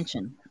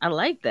intention. I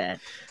like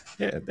that.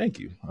 Yeah, thank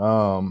you.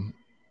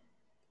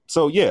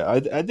 So yeah,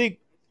 I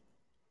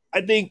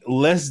think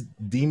less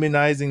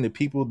demonizing the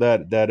people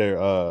that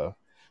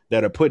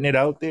are putting it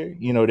out there.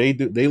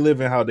 They live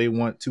in how they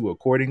want to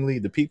accordingly.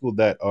 The people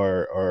that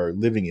are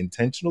living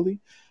intentionally,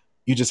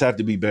 you just have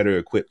to be better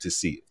equipped to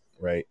see it,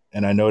 right?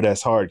 And I know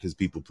that's hard because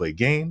people play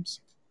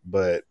games,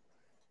 but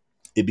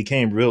it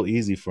became real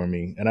easy for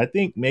me. And I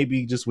think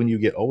maybe just when you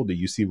get older,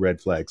 you see red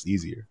flags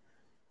easier.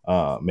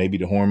 Maybe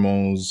the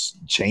hormones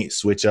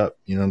switch up.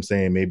 You know what I'm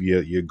saying? Maybe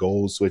your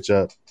goals switch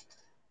up.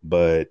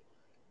 But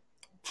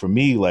for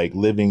me, like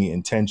living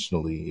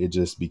intentionally,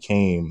 it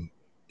became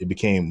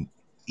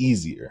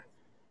easier,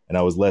 and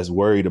I was less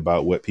worried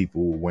about what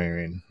people were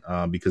wearing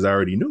because I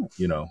already knew,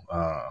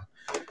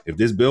 if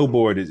this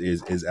billboard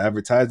is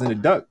advertising a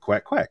duck,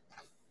 quack quack.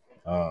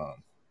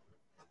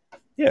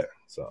 Yeah,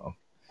 so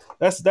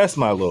that's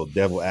my little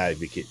devil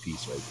advocate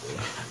piece right there.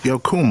 Yo,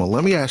 Kuma,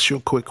 let me ask you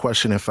a quick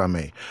question, if I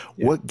may.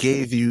 Yeah. What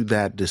gave you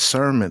that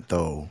discernment,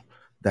 though,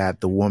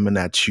 that the woman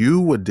that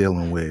you were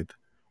dealing with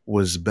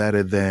was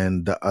better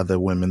than the other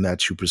women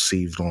that you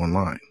perceived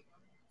online?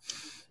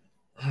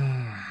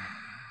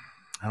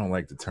 I don't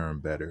like the term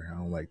better.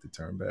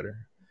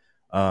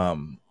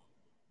 I'll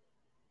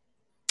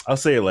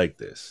say it like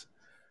this.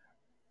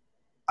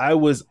 I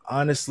was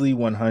honestly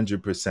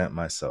 100%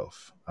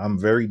 myself. I'm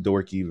very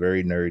dorky,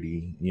 very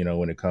nerdy,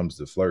 when it comes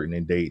to flirting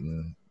and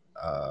dating.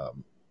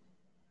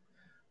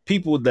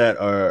 People that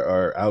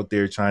are out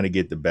there trying to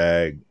get the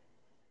bag,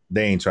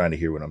 they ain't trying to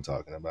hear what I'm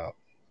talking about.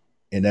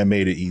 And that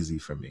made it easy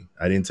for me.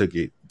 I didn't take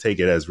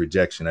it as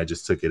rejection. I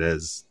just took it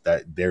as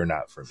that they're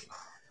not for me.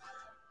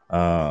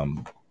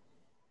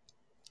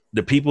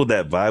 the people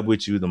that vibe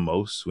with you the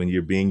most when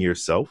you're being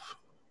yourself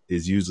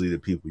is usually the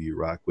people you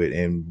rock with,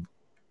 and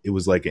it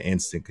was like an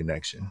instant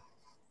connection.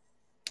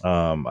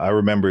 I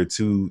remember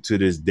to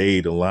this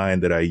day the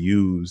line that I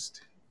used,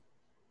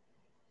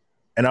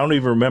 and I don't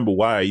even remember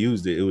why I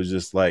used it. It was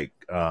just like,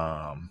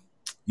 I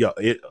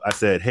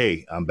said,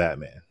 "Hey, I'm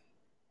Batman."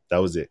 That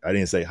was it. I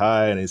didn't say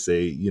hi. I didn't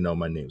say,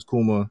 my name's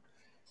Kuma.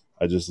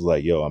 I just was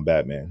like, "Yo, I'm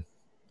Batman."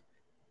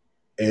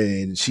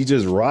 And she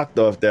just rocked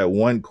off that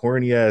one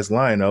corny ass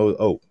line.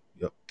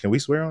 Can we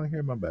swear on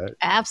here? My bad.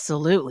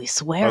 Absolutely.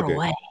 Swear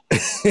away.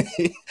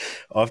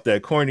 Off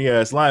that corny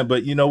ass line.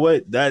 But you know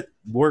what? That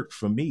worked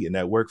for me and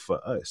that worked for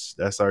us.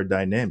 That's our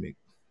dynamic.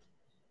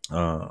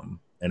 And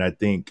I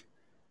think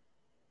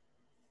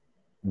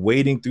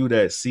wading through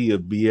that sea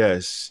of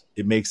BS,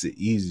 it makes it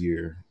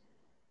easier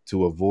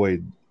to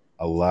avoid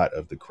a lot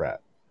of the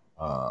crap.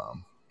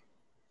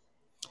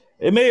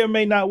 It may or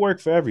may not work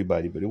for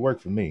everybody, but it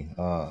worked for me.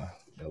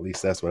 At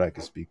least that's what I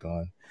can speak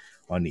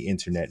on the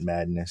internet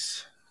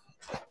madness.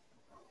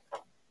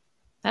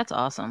 That's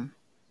awesome.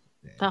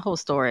 Yeah. That whole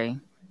story,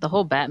 the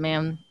whole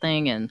Batman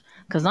thing, and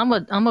because I'm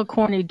a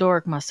corny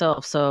dork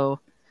myself, so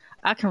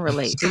I can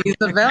relate. She's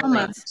a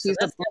Velma. She's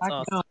a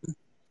black Velma.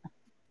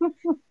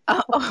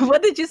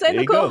 What did you say,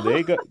 Nicole? There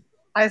you go.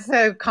 I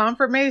said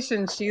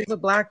confirmation. She's a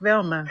black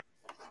Velma.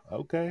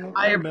 Okay.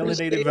 I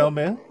melanated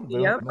Velma.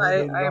 Yep,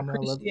 I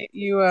appreciate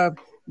you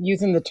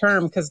using the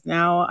term because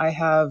now I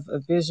have a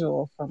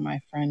visual for my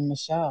friend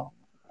Michelle.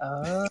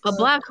 A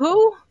black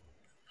who?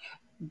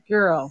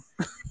 Girl.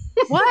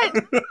 What? what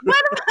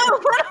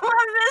am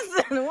I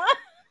missing? What?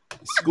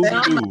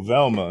 Scooby-Doo,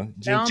 Velma.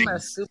 Velma,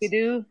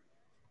 Scooby-Doo.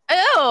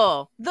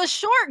 Ew, the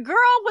short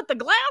girl with the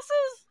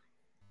glasses?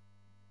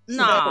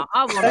 Nah,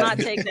 I will not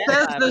take that.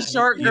 That's the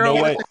short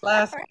girl with the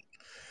glasses.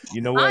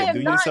 You know what?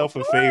 Do yourself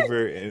a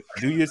favor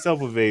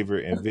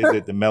and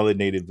visit the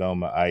Melanated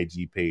Velma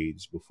IG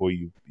page before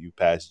you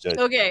pass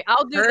judgment. Okay,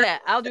 I'll do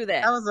that.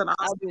 That was an awesome.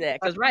 I'll do that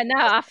because right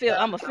now I feel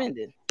I'm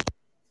offended.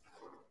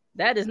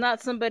 That is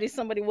not somebody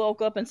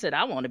woke up and said,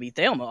 "I want to be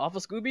Thelma off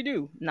of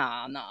Scooby-Doo."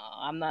 Nah,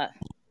 I'm not.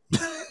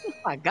 Oh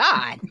my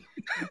God.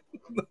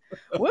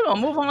 We're gonna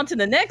move on to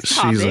the next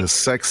topic. She's a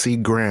sexy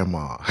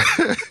grandma.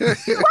 Levi,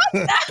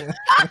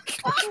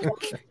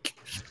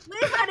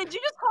 did you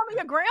just call me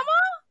a grandma?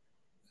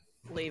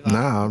 Levi.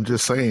 Nah, I'm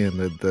just saying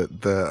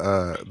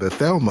the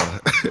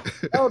Thelma.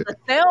 Oh, the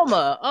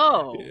Thelma.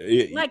 Oh,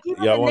 like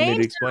y'all want me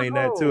to explain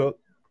that too?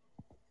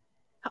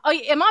 Oh,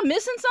 am I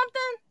missing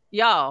something,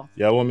 y'all?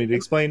 Y'all want me to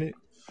explain it?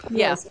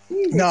 Yeah.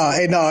 No,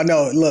 hey, no.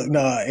 Look, no,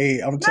 hey,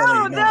 I'm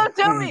telling you. No, don't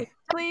tell me,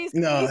 please.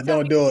 No, please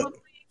don't do it.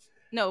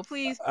 No,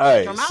 please. All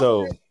right,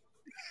 so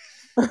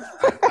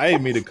I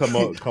didn't mean to come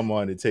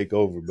on and take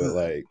over, but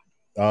like,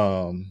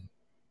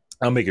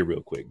 I'll make it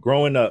real quick.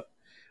 Growing up,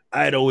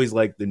 I'd always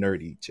liked the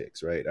nerdy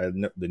chicks, right?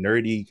 The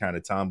nerdy kind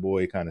of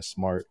tomboy, kind of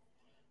smart.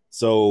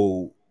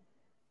 So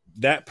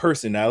that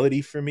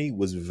personality for me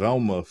was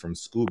Velma from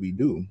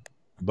Scooby-Doo,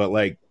 but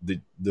like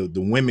the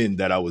women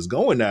that I was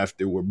going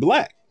after were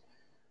black.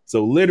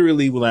 So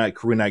literally, when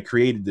I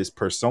created this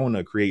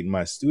persona, creating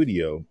my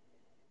studio,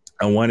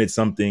 I wanted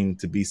something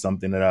to be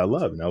something that I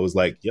love. And I was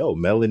like, yo,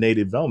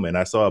 melanated Velma. And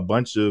I saw a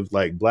bunch of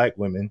like black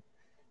women,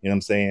 you know what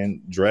I'm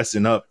saying,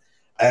 dressing up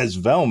as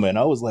Velma. And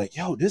I was like,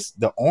 yo,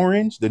 the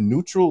orange, the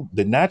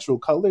natural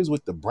colors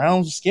with the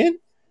brown skin.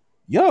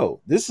 Yo,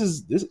 this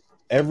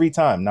every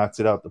time knocks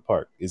it out the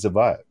park. It's a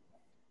vibe.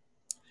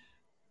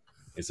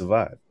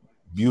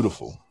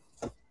 Beautiful.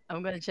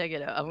 I'm going to check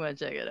it out. I'm going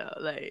to check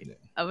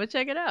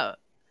it out.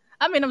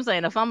 I mean, I'm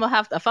saying if I'm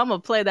gonna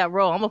play that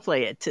role, I'm gonna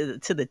play it to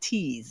the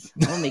T's.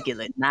 I'm gonna make it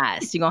look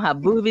nice. You're gonna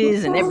have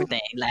boobies and everything.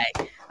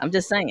 like, I'm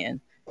just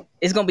saying,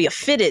 it's gonna be a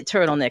fitted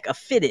turtleneck,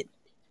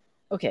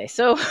 Okay,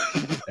 so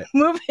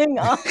moving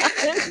on.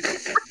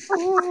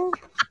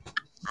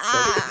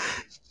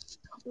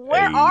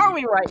 Where are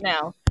we right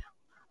now?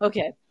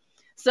 Okay,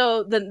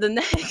 so the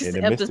next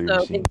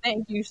episode, and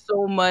thank you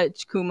so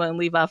much, Kuma and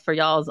Levi, for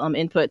y'all's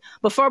input.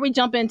 Before we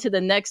jump into the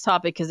next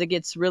topic, because it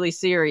gets really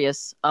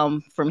serious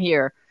from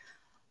here.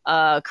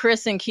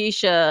 Chris and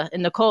Keisha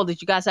and Nicole,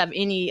 did you guys have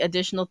any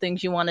additional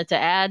things you wanted to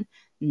add?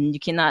 You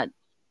cannot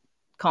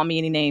call me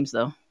any names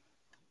though.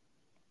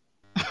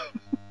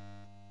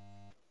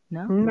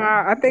 No,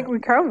 I think we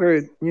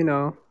covered,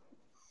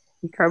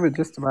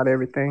 just about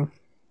everything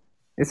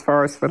as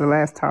far as for the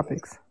last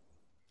topics.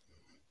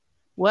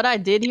 What I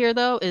did here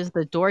though is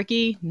the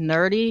dorky,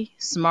 nerdy,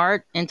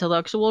 smart,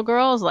 intellectual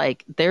girls.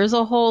 Like, there's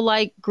a whole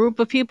like group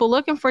of people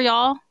looking for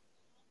y'all.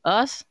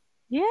 Us.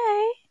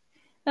 Yay.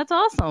 That's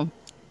awesome.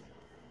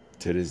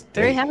 To this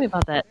day. Very happy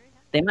about that.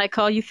 They might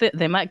call you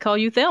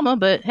Thelma,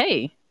 but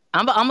hey,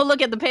 I'm gonna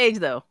look at the page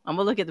though. I'm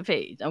going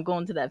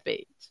to that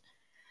page.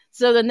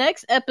 So the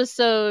next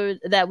episode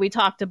that we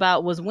talked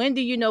about was, when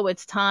do you know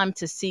it's time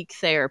to seek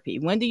therapy?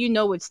 When do you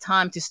know it's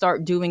time to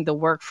start doing the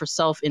work for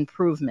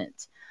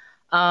self-improvement?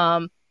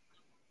 I'm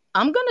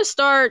gonna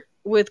start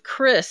with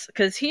Chris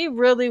because he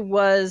really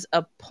was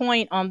a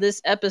point on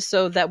this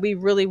episode that we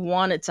really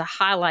wanted to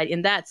highlight,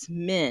 and that's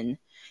men.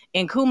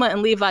 And Kuma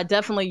and Levi,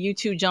 definitely you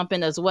two jump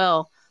in as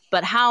well.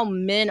 But how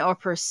men are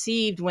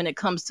perceived when it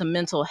comes to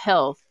mental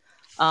health,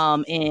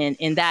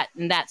 in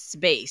that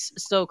space.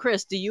 So,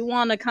 Chris, do you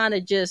want to kind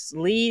of just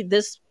lead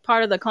this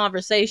part of the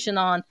conversation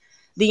on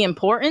the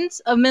importance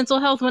of mental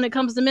health when it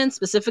comes to men,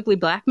 specifically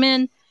Black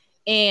men,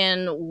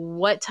 and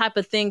what type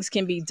of things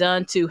can be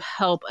done to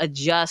help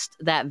adjust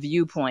that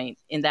viewpoint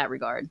in that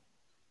regard?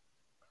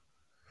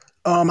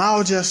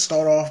 I'll just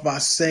start off by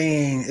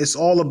saying it's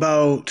all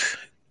about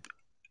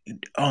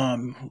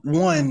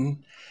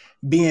one,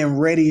 being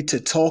ready to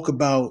talk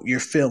about your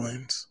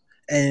feelings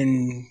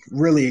and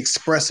really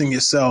expressing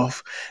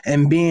yourself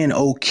and being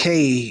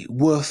okay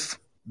with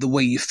the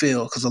way you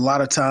feel. Because a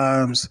lot of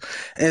times,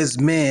 as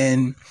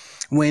men,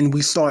 when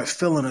we start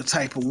feeling a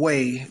type of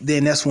way,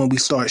 then that's when we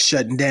start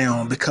shutting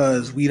down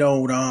because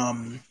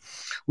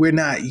we're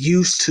not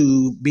used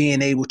to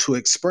being able to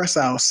express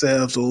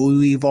ourselves, or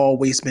we've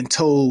always been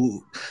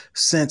told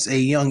since a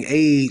young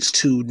age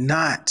to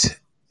not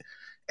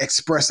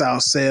express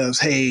ourselves.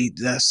 Hey,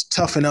 let's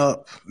toughen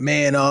up,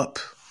 man up,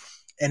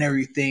 and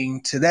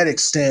everything to that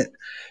extent.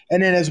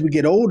 And then as we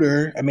get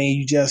older, I mean,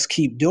 you just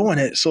keep doing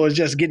it. So it's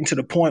just getting to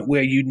the point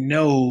where you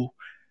know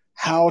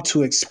how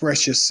to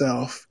express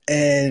yourself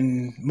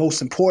and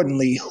most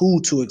importantly, who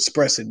to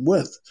express it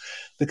with.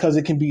 Because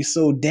it can be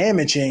so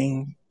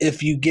damaging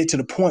if you get to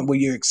the point where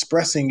you're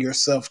expressing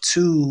yourself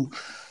to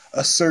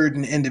a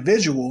certain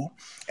individual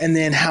and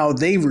then how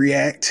they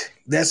react.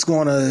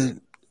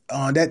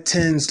 That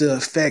tends to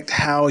affect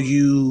how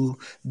you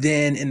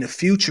then in the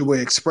future will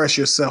express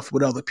yourself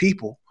with other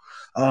people.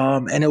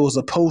 And it was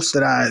a post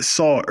that I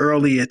saw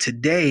earlier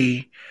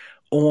today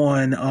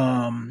on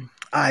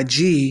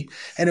IG,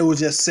 and it was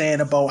just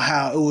saying about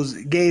how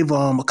gave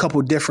a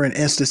couple different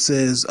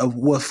instances of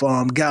with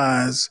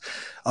guys,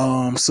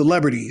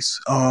 celebrities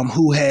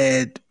who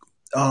had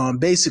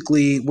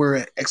basically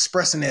were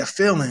expressing their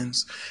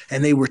feelings,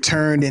 and they were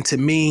turned into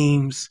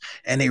memes,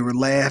 and they were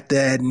laughed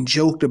at and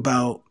joked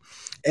about.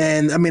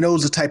 And I mean,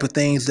 those are the type of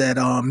things that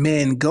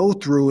men go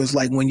through. Is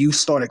like when you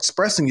start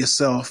expressing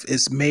yourself,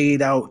 it's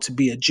made out to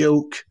be a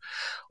joke,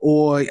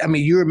 or I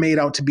mean, you're made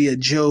out to be a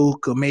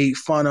joke or made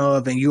fun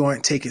of, and you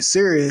aren't taken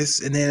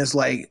serious. And then it's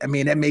like, I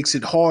mean, that makes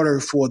it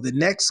harder for the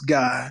next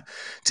guy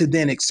to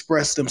then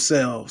express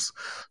themselves.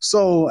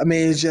 So I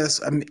mean, it's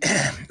just, I mean,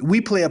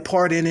 we play a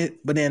part in it,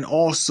 but then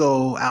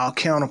also our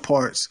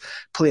counterparts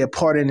play a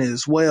part in it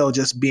as well.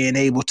 Just being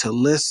able to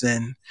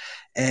listen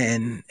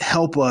and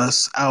help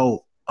us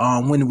out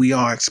when we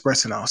are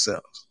expressing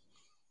ourselves.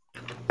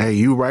 Hey,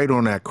 you right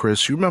on that,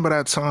 Chris. You remember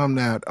that time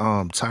that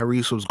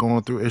Tyrese was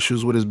going through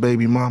issues with his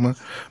baby mama?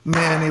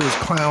 Man, they was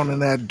clowning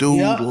that dude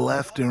Yep.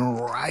 left and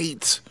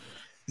right.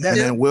 That's,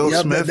 and then Will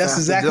yep, Smith that's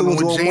after exactly dealing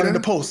what's with on one of Jada?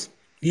 the posts.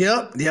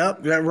 Yep,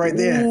 that right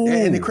there.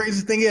 And the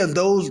crazy thing is,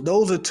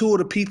 those are two of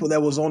the people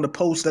that was on the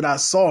post that I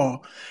saw,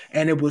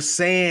 and it was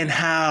saying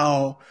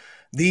how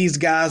these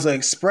guys are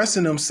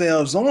expressing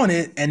themselves on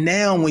it, and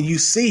now when you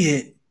see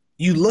it,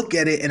 you look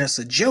at it and it's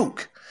a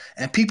joke,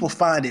 and people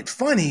find it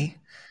funny.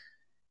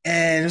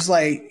 And it's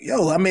like,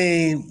 yo, I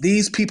mean,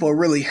 these people are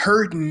really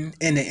hurting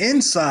in the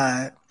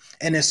inside.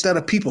 And instead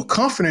of people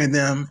comforting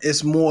them,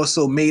 it's more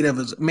so made of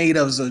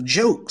as a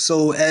joke.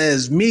 So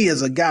as me,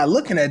 as a guy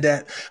looking at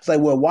that, it's like,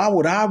 well, why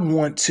would I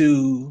want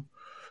to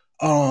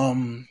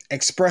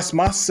express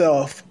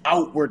myself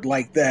outward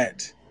like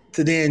that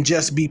to then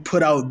just be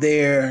put out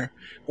there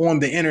on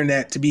the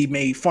internet to be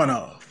made fun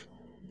of?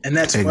 And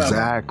that's forever.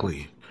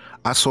 Exactly.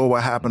 I saw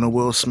what happened to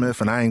Will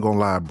Smith, and I ain't gonna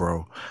lie,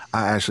 bro.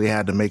 I actually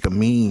had to make a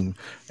meme,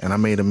 and I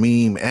made a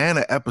meme and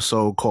an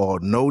episode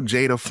called "No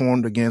Jada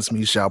Formed Against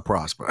Me Shall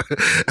Prosper."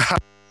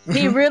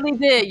 He really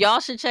did.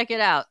 Y'all should check it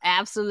out.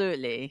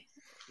 Absolutely.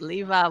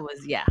 Levi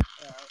was, yeah,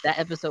 that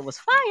episode was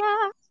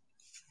fire.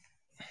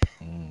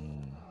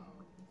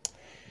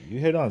 You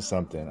hit on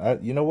something.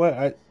 You know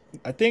what?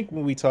 I think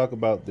when we talk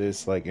about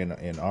this, like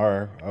in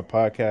our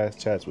podcast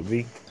chats with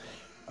me,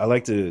 I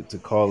like to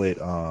call it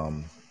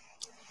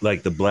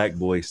like the Black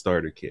boy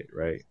starter kit,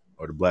 right?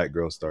 Or the Black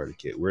girl starter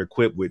kit. We're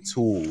equipped with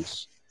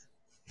tools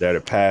that are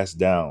passed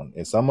down,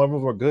 and some of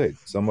them are good.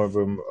 Some of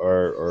them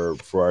are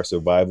for our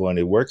survival, and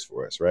it works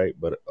for us, right?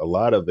 But a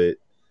lot of it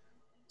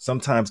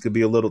sometimes could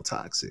be a little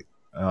toxic.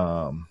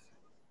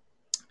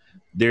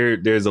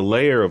 There's a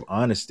layer of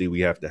honesty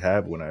we have to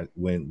have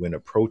when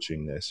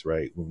approaching this,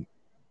 right?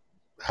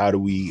 How do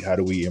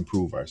we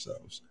improve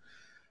ourselves?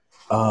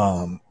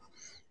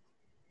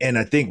 And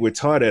I think we're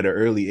taught at an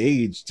early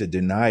age to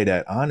deny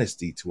that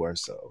honesty to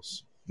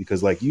ourselves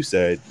because, like you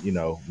said,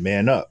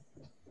 man up.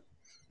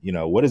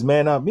 What does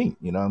man up mean?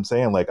 You know what I'm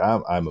saying? Like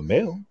I'm a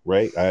male,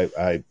 right?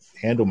 I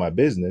handle my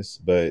business,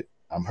 but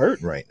I'm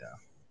hurting right now.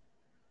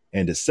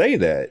 And to say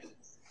that,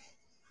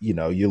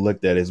 you're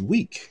looked at as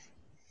weak.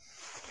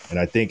 And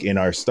I think in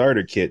our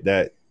starter kit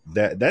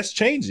that's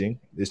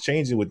changing. It's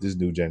changing with this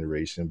new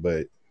generation,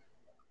 but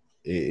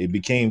it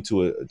became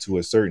to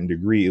a certain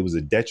degree, it was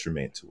a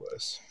detriment to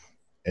us.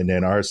 And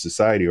then our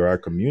society or our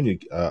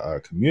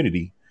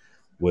community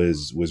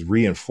was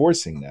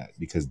reinforcing that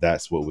because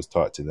that's what was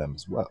taught to them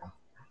as well.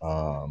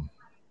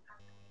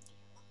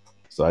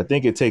 So I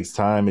think it takes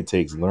time, it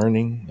takes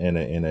learning, and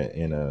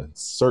a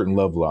certain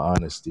level of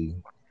honesty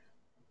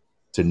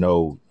to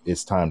know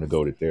it's time to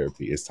go to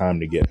therapy. It's time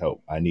to get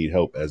help. I need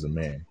help as a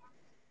man,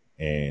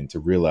 and to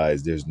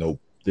realize there's no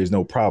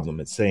problem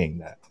in saying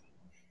that.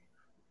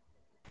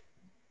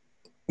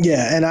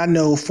 Yeah, and I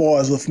know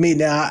far as with me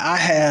now, I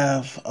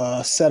have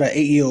a set of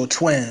 8-year-old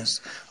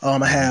twins. I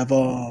Mm-hmm. have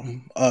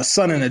a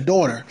son and a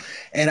daughter,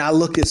 and I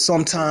look at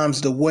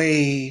sometimes the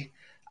way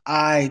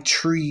I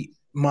treat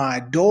my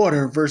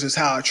daughter versus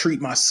how I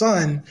treat my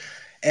son,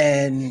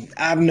 and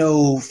I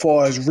know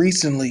far as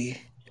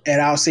recently,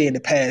 and I'll say in the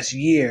past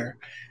year,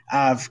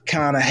 I've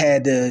kind of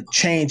had to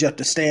change up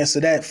the stance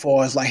of that.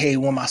 Far as like, hey,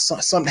 when my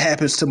son something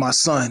happens to my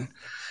son,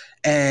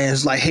 and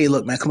it's like, hey,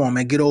 look, man, come on,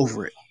 man, get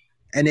over it.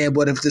 And then,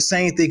 but if the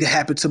same thing could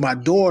happen to my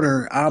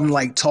daughter, I'm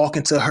like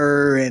talking to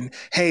her and,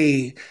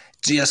 hey,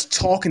 just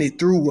talking it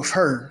through with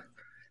her.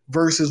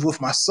 Versus with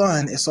my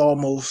son, it's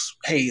almost,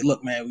 hey,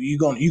 look, man, you're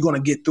gonna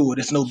get through it.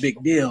 It's no big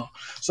deal.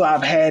 So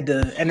I've had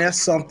to, and that's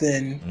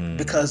something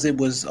because it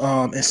was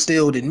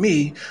instilled in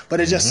me, but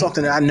it's just Mm-hmm.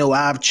 something that I know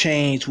I've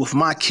changed with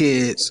my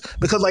kids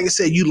because, like I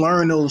said, you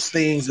learn those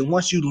things, and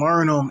once you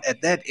learn them at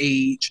that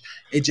age,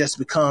 it just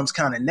becomes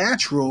kind of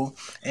natural,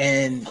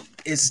 and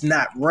it's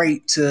not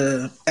right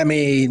to. I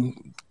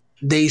mean,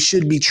 they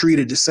should be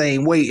treated the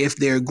same way if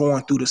they're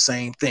going through the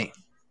same thing.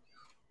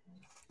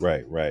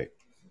 Right, right.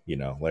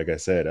 Like I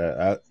said,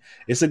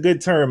 it's a good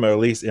term, or at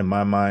least in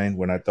my mind,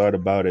 when I thought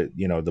about it.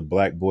 The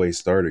Black Boy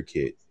Starter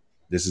Kit.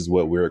 This is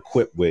what we're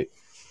equipped with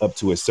up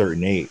to a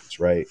certain age,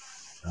 right?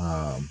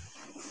 Um,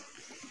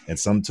 and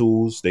some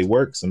tools they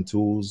work, some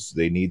tools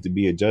they need to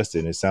be adjusted.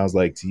 And it sounds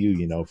like to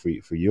you,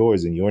 for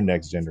yours and your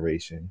next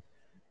generation,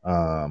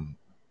 um,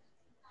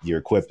 you're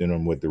equipping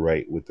them with the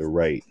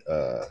right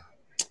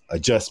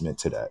adjustment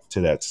to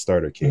that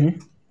starter kit.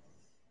 Mm-hmm.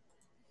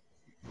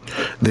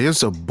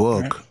 There's a Right.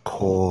 book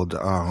called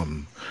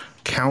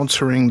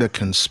Countering the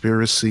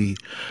Conspiracy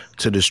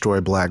to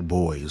Destroy Black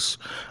Boys.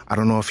 I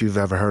don't know if you've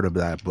ever heard of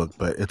that book,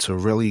 but it's a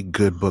really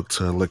good book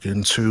to look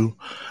into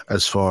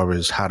as far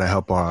as how to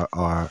help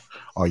our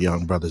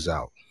young brothers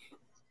out.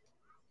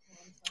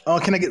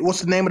 Can I get what's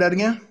the name of that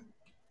again?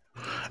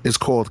 It's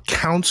called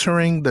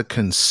Countering the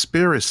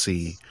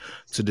Conspiracy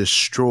to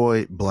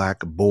Destroy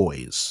Black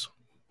Boys.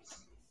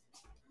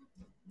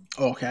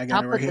 Okay, I got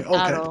I'll it right put the here. Okay.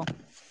 title.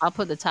 I'll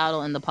put the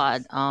title in the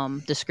pod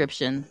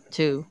description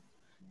too.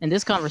 And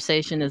this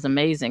conversation is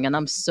amazing, and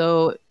I'm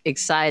so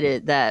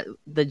excited that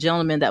the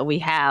gentlemen that we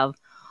have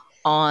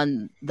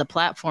on the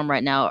platform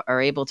right now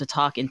are able to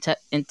talk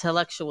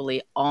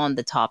intellectually on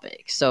the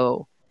topic.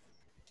 So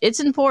it's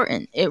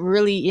important. It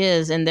really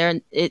is,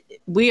 and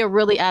we are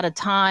really at a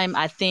time,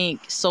 I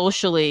think,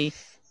 socially,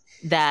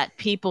 that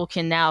people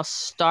can now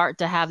start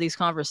to have these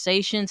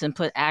conversations and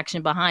put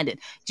action behind it.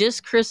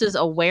 Just Chris's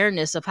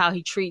awareness of how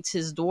he treats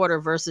his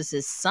daughter versus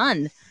his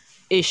son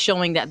is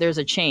showing that there's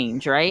a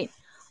change, right?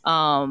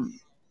 Um,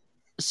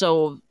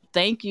 so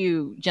thank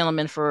you,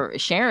 gentlemen, for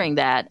sharing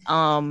that.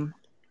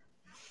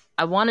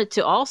 I wanted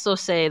to also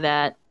say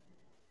that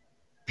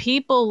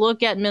people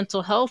look at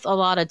mental health a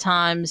lot of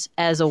times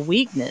as a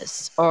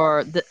weakness,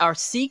 or are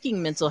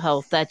seeking mental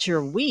health that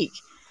you're weak.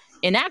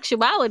 In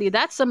actuality,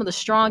 that's some of the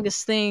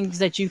strongest things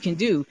that you can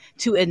do,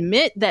 to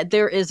admit that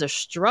there is a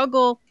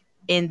struggle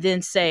and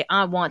then say,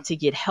 I want to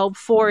get help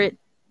for it.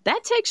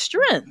 That takes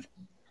strength,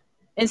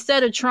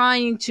 instead of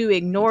trying to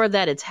ignore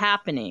that it's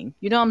happening.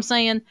 You know what I'm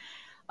saying?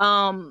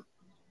 Um,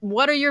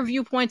 what are your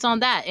viewpoints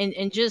on that?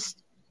 And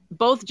just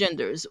both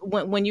genders,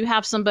 when you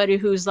have somebody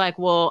who's like,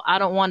 well, I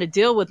don't want to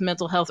deal with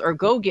mental health or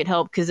go get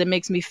help because it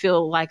makes me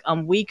feel like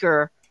I'm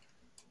weaker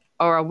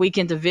or a weak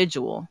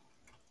individual.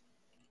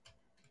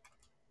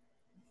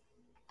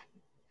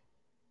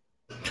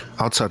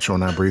 I'll touch on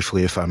that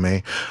briefly, if I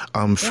may.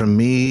 For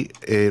me,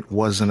 it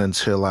wasn't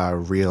until I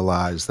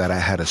realized that I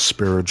had a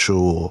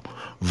spiritual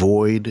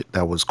void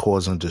that was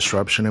causing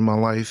disruption in my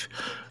life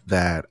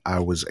that I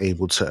was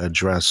able to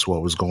address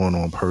what was going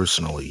on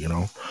personally,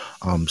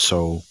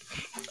 So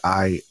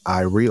I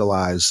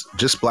realized,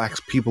 just Black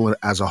people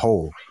as a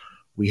whole,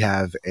 we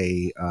have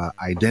a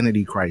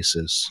identity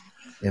crisis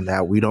in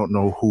that we don't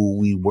know who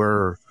we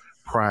were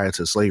prior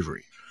to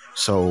slavery.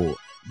 So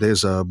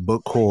there's a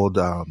book called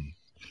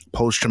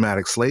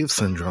Post-Traumatic Slave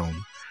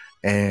Syndrome,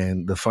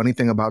 and the funny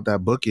thing about that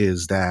book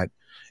is that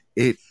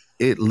it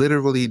it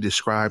literally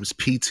describes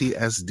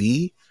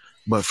PTSD,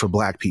 but for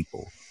Black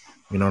people.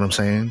 You know what I'm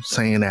saying?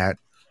 Saying that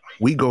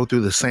we go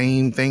through the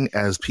same thing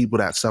as people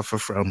that suffer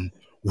from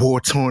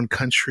war-torn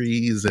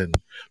countries and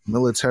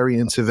military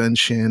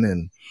intervention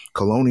and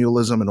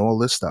colonialism and all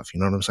this stuff.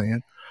 You know what I'm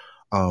saying?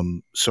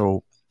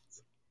 So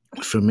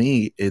for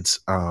me,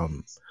 it's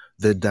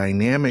the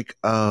dynamic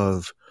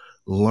of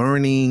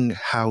learning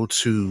how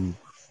to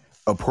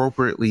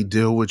appropriately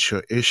deal with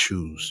your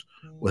issues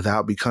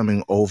without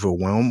becoming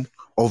overwhelmed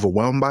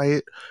by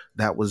it.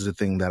 That was the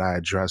thing that I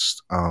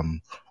addressed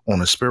on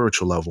a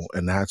spiritual level,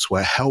 and that's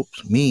what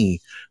helped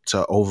me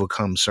to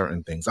overcome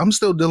certain things. I'm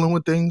still dealing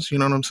with things, you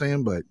know what I'm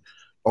saying, but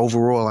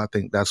overall I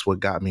think that's what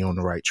got me on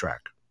the right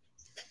track.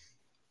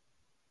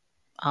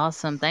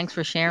 Awesome. Thanks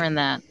for sharing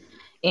that.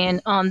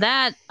 And on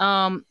that,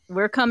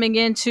 we're coming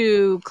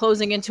into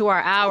closing into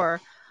our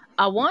hour.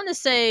 I want to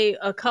say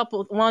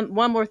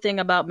one more thing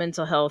about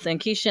mental health. And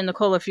Keisha and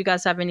Nicole, if you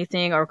guys have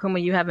anything, or Kuma,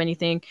 you have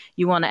anything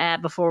you want to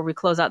add before we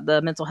close out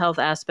the mental health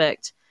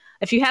aspect.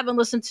 If you haven't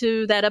listened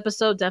to that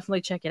episode,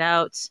 definitely check it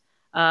out.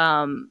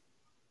 Um,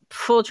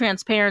 Full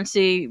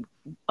transparency,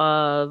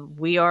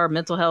 we are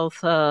mental health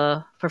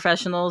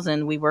professionals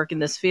and we work in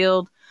this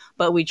field,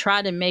 but we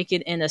try to make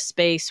it in a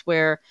space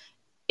where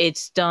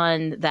it's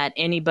done that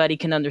anybody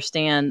can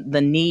understand the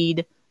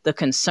need, the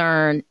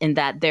concern, and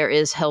that there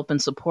is help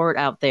and support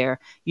out there.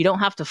 You don't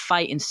have to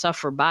fight and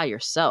suffer by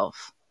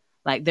yourself.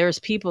 Like there's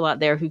people out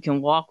there who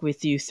can walk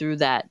with you through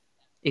that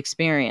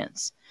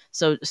experience.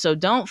 So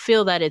don't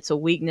feel that it's a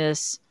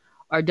weakness,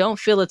 or don't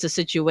feel it's a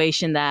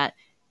situation that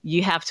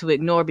you have to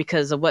ignore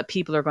because of what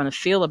people are going to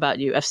feel about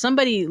you. If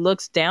somebody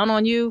looks down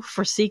on you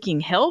for seeking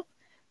help,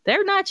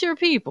 they're not your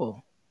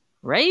people,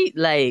 right?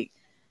 Like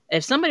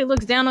if somebody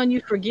looks down on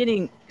you for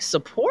getting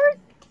support,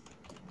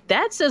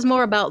 that says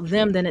more about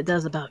them than it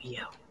does about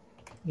you.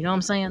 You know what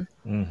I'm saying?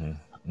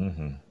 Mm-hmm.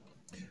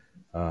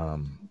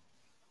 Mm-hmm.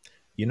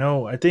 You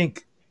know, I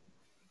think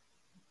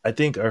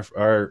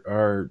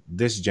our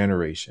this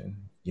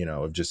generation, you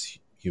know, of just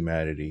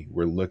humanity,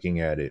 we're looking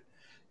at it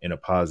in a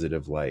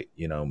positive light.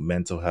 You know,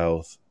 mental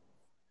health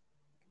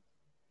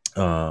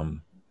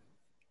um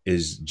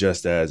is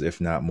just as,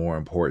 if not more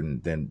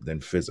important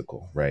than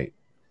physical, right?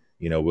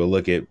 You know, we'll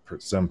look at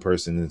some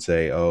person and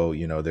say, oh,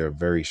 you know, they're a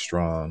very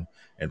strong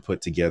and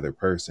put together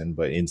person,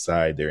 but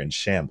inside they're in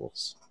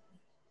shambles.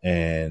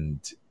 And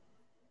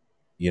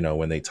you know,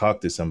 when they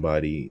talk to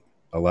somebody,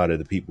 a lot of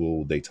the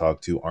people they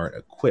talk to aren't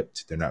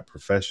equipped. They're not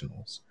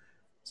professionals.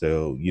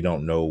 So you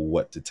don't know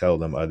what to tell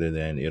them other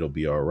than it'll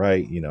be all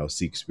right. You know,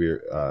 seek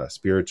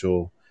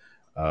spiritual,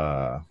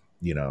 uh,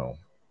 you know,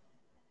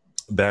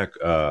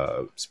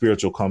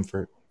 spiritual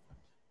comfort.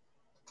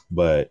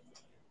 But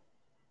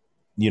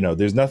you know,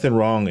 there's nothing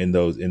wrong in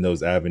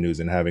those avenues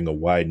and having a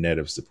wide net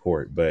of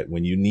support. But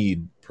when you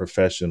need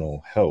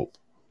professional help,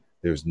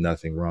 there's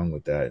nothing wrong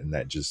with that, and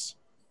that just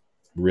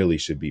really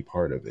should be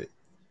part of it.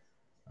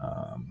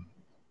 Um,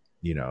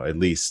 you know, at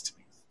least,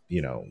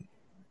 you know,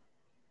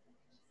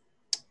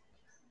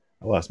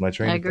 I lost my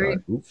train I of agree.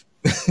 thought. Oof.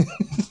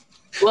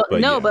 Well,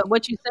 But no, yeah. but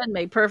what you said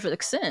made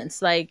perfect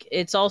sense. Like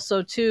it's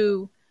also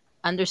too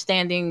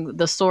understanding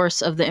the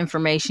source of the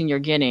information you're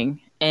getting,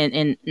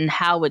 and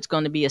how it's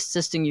going to be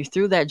assisting you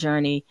through that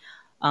journey.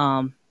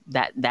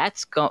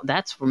 That's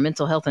for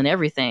mental health and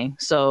everything.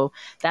 So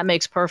that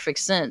makes perfect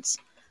sense.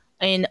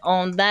 And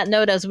on that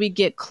note, as we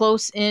get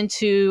close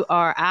into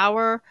our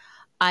hour,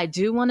 I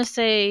do want to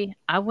say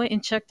I went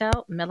and checked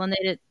out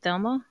Melanated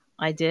Thelma.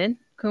 I did,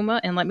 Kuma,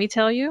 and let me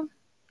tell you,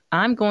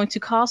 I'm going to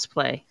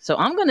cosplay. So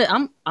I'm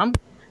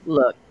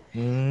look,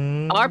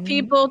 our Mm,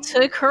 people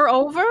took her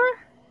over,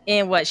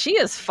 and what she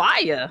is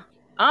fire.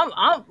 I'm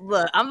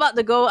about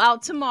to go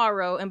out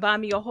tomorrow and buy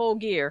me a whole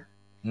gear,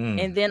 mm.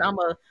 and then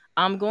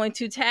I'm going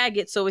to tag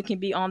it so it can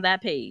be on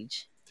that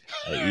page.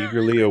 I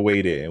eagerly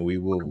await it, and we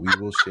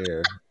will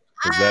share,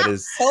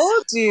 because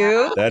Told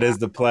you. that is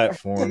the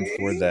platform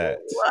for that.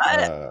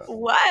 What?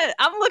 What?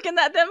 I'm looking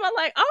at them. I'm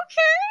like,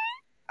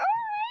 okay, all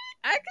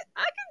right,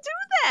 I can do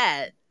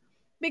that.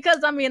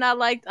 Because I mean, I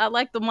like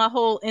my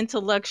whole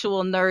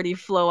intellectual nerdy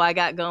flow I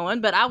got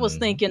going, but I was Mhm.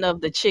 thinking of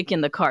the chick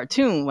in the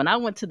cartoon when I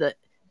went to the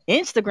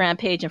Instagram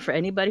page. And for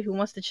anybody who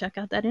wants to check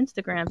out that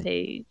Instagram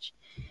page,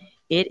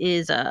 it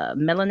is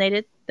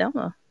Melanated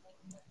Velma.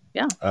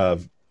 Yeah, Uh,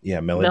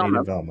 yeah, Velma,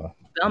 melanated Velma.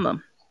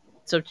 Velma.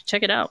 So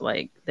check it out.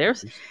 Like,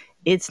 Appreciate,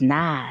 it's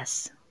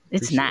nice.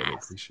 It's appreciate it.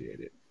 nice. Appreciate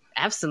it.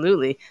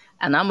 Absolutely.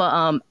 And I'm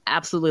gonna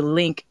absolutely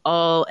link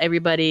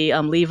everybody,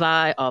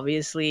 Levi,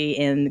 obviously,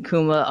 and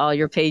Kuma, all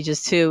your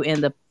pages too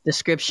in the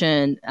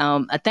description.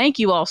 I thank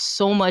you all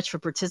so much for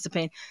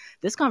participating.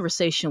 This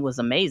conversation was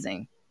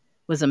amazing.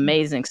 Was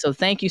amazing. So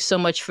thank you so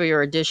much for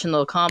your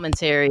additional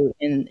commentary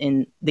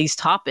in these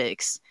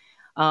topics.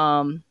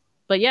 Um,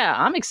 but yeah,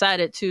 I'm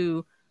excited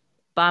to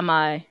buy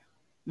my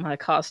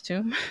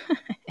costume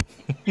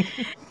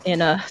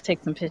and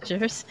take some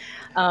pictures.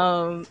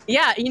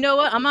 Yeah, you know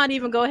what? I might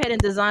even go ahead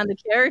and design the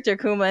character,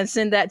 Kuma, and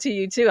send that to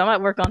you too. I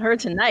might work on her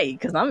tonight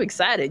because I'm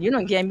excited. You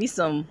don't give me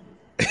some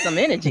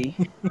energy.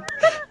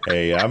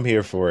 Hey, I'm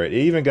here for it. It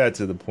even got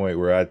to the point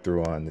where I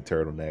threw on the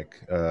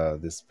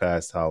turtleneck this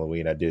past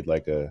Halloween. I did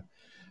like a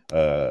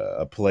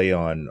play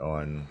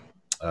on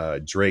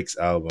Drake's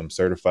album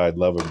Certified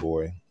Lover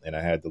Boy, and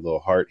I had the little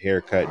heart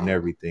haircut and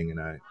everything. And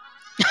I,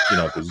 you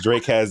know, because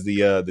Drake has the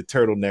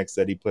turtlenecks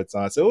that he puts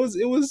on, so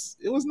it was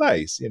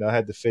nice. You know, I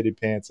had the fitted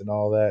pants and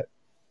all that.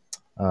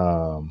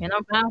 You know,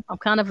 I'm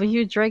kind of a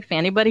huge Drake fan.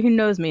 Anybody who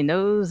knows me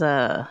knows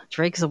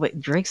Drake's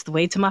the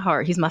way to my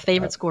heart. He's my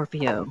favorite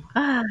Scorpio.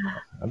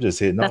 I'm just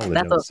hitting That's all the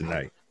that's a notes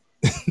tonight.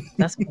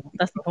 that's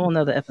that's a whole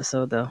nother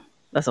episode though.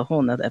 That's a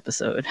whole nother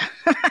episode.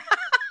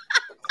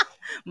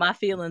 My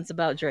feelings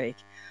about Drake.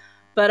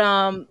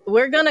 But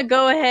we're gonna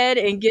go ahead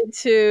and get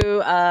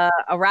to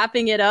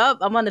wrapping it up.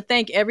 I want to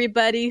thank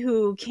everybody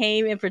who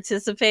came and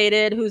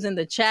participated, who's in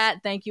the chat.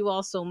 Thank you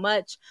all so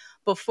much.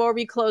 Before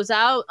we close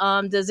out,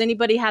 does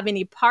anybody have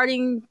any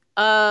parting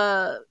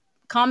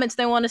comments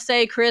they want to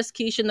say? Chris,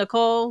 Keisha,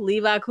 Nicole,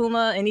 Levi,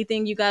 Kuma,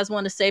 anything you guys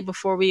want to say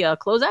before we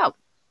close out?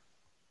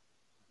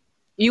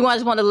 You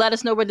guys want to let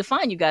us know where to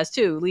find you guys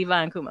too,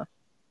 Levi and Kuma.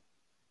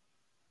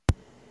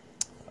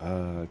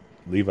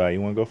 Levi,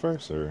 you want to go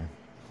first, or?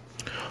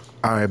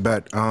 All right,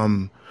 bet.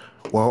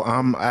 Well,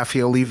 I'm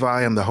Afia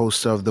Levi. I'm the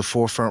host of The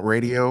Forefront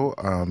Radio.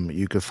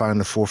 You can find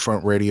The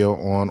Forefront Radio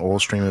on all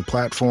streaming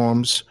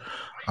platforms,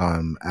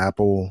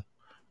 Apple,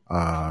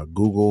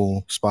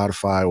 Google,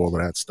 Spotify, all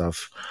of that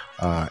stuff.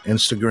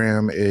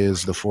 Instagram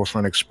is The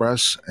Forefront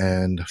Express,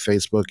 and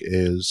Facebook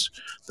is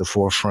The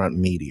Forefront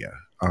Media.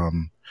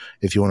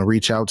 If you want to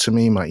reach out to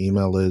me, my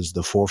email is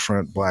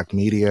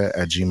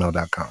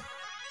theforefrontblackmedia@gmail.com.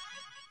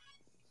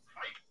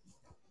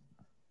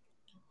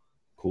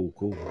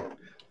 Cool.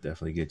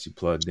 Definitely get you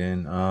plugged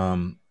in.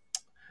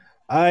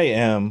 I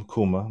am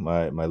Kuma.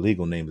 My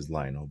legal name is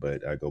Lionel,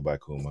 but I go by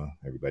Kuma.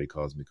 Everybody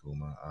calls me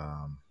Kuma.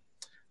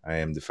 I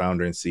am the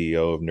founder and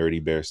CEO of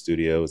Nerdy Bear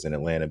Studios, an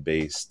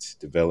Atlanta-based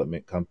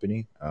development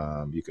company.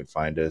 You can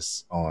find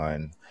us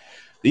on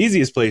the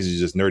easiest place is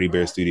just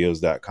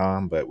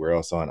nerdybearstudios.com, but we're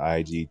also on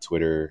IG,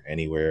 Twitter,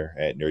 anywhere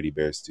at Nerdy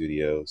Bear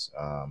Studios.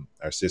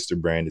 Our sister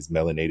brand is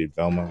Melanated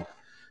Velma.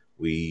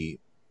 We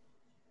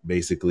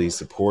basically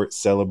support,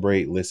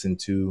 celebrate, listen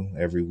to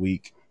every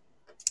week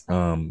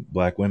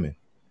Black women,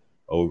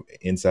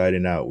 inside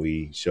and out.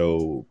 We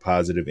show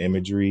positive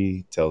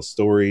imagery, tell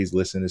stories,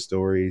 listen to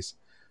stories.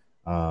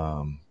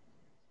 A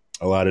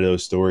lot of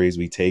those stories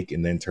we take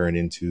and then turn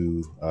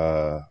into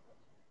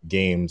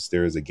games.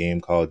 There is a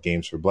game called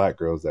Games for Black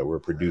Girls that we're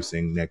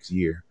producing next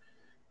year,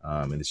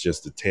 and it's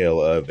just a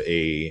tale of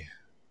a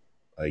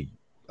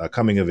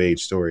coming of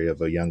age story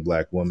of a young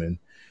Black woman.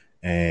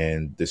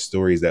 And the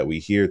stories that we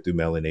hear through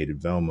Melanated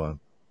Velma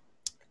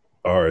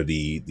are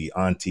the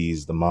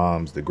aunties, the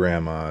moms, the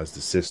grandmas,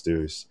 the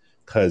sisters,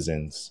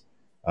 cousins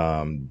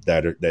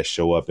that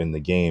show up in the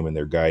game, and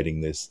they're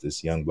guiding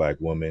this young Black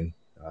woman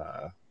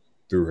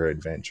through her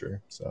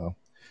adventure. So,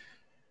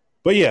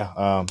 but yeah,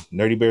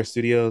 Nerdy Bear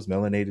Studios,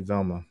 Melanated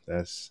Velma.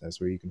 That's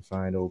where you can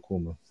find old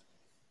Kuma.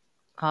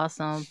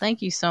 Awesome.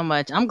 Thank you so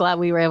much. I'm glad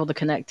we were able to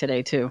connect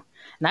today too.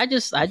 And I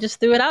just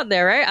threw it out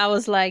there, right? I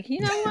was like, you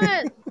know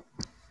what?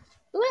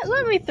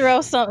 let me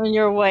throw something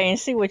your way and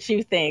see what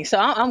you think. So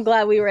I'm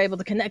glad we were able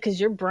to connect, because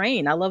your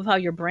brain, I love how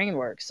your brain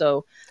works.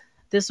 So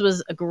this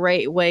was a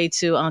great way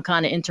to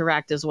kind of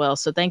interact as well.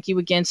 So thank you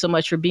again so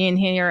much for being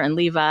here. And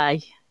Levi,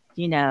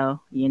 you know,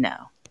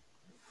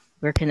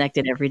 we're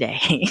connected every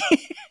day.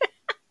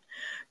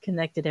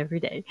 Connected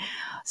every day.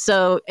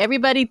 So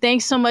everybody,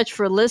 thanks so much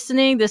for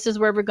listening. This is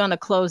where we're going to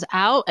close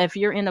out. If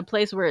you're in a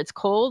place where it's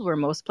cold, where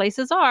most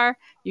places are,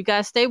 you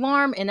guys stay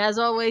warm. And as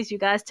always, you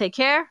guys take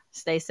care,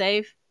 stay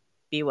safe,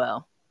 be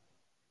well.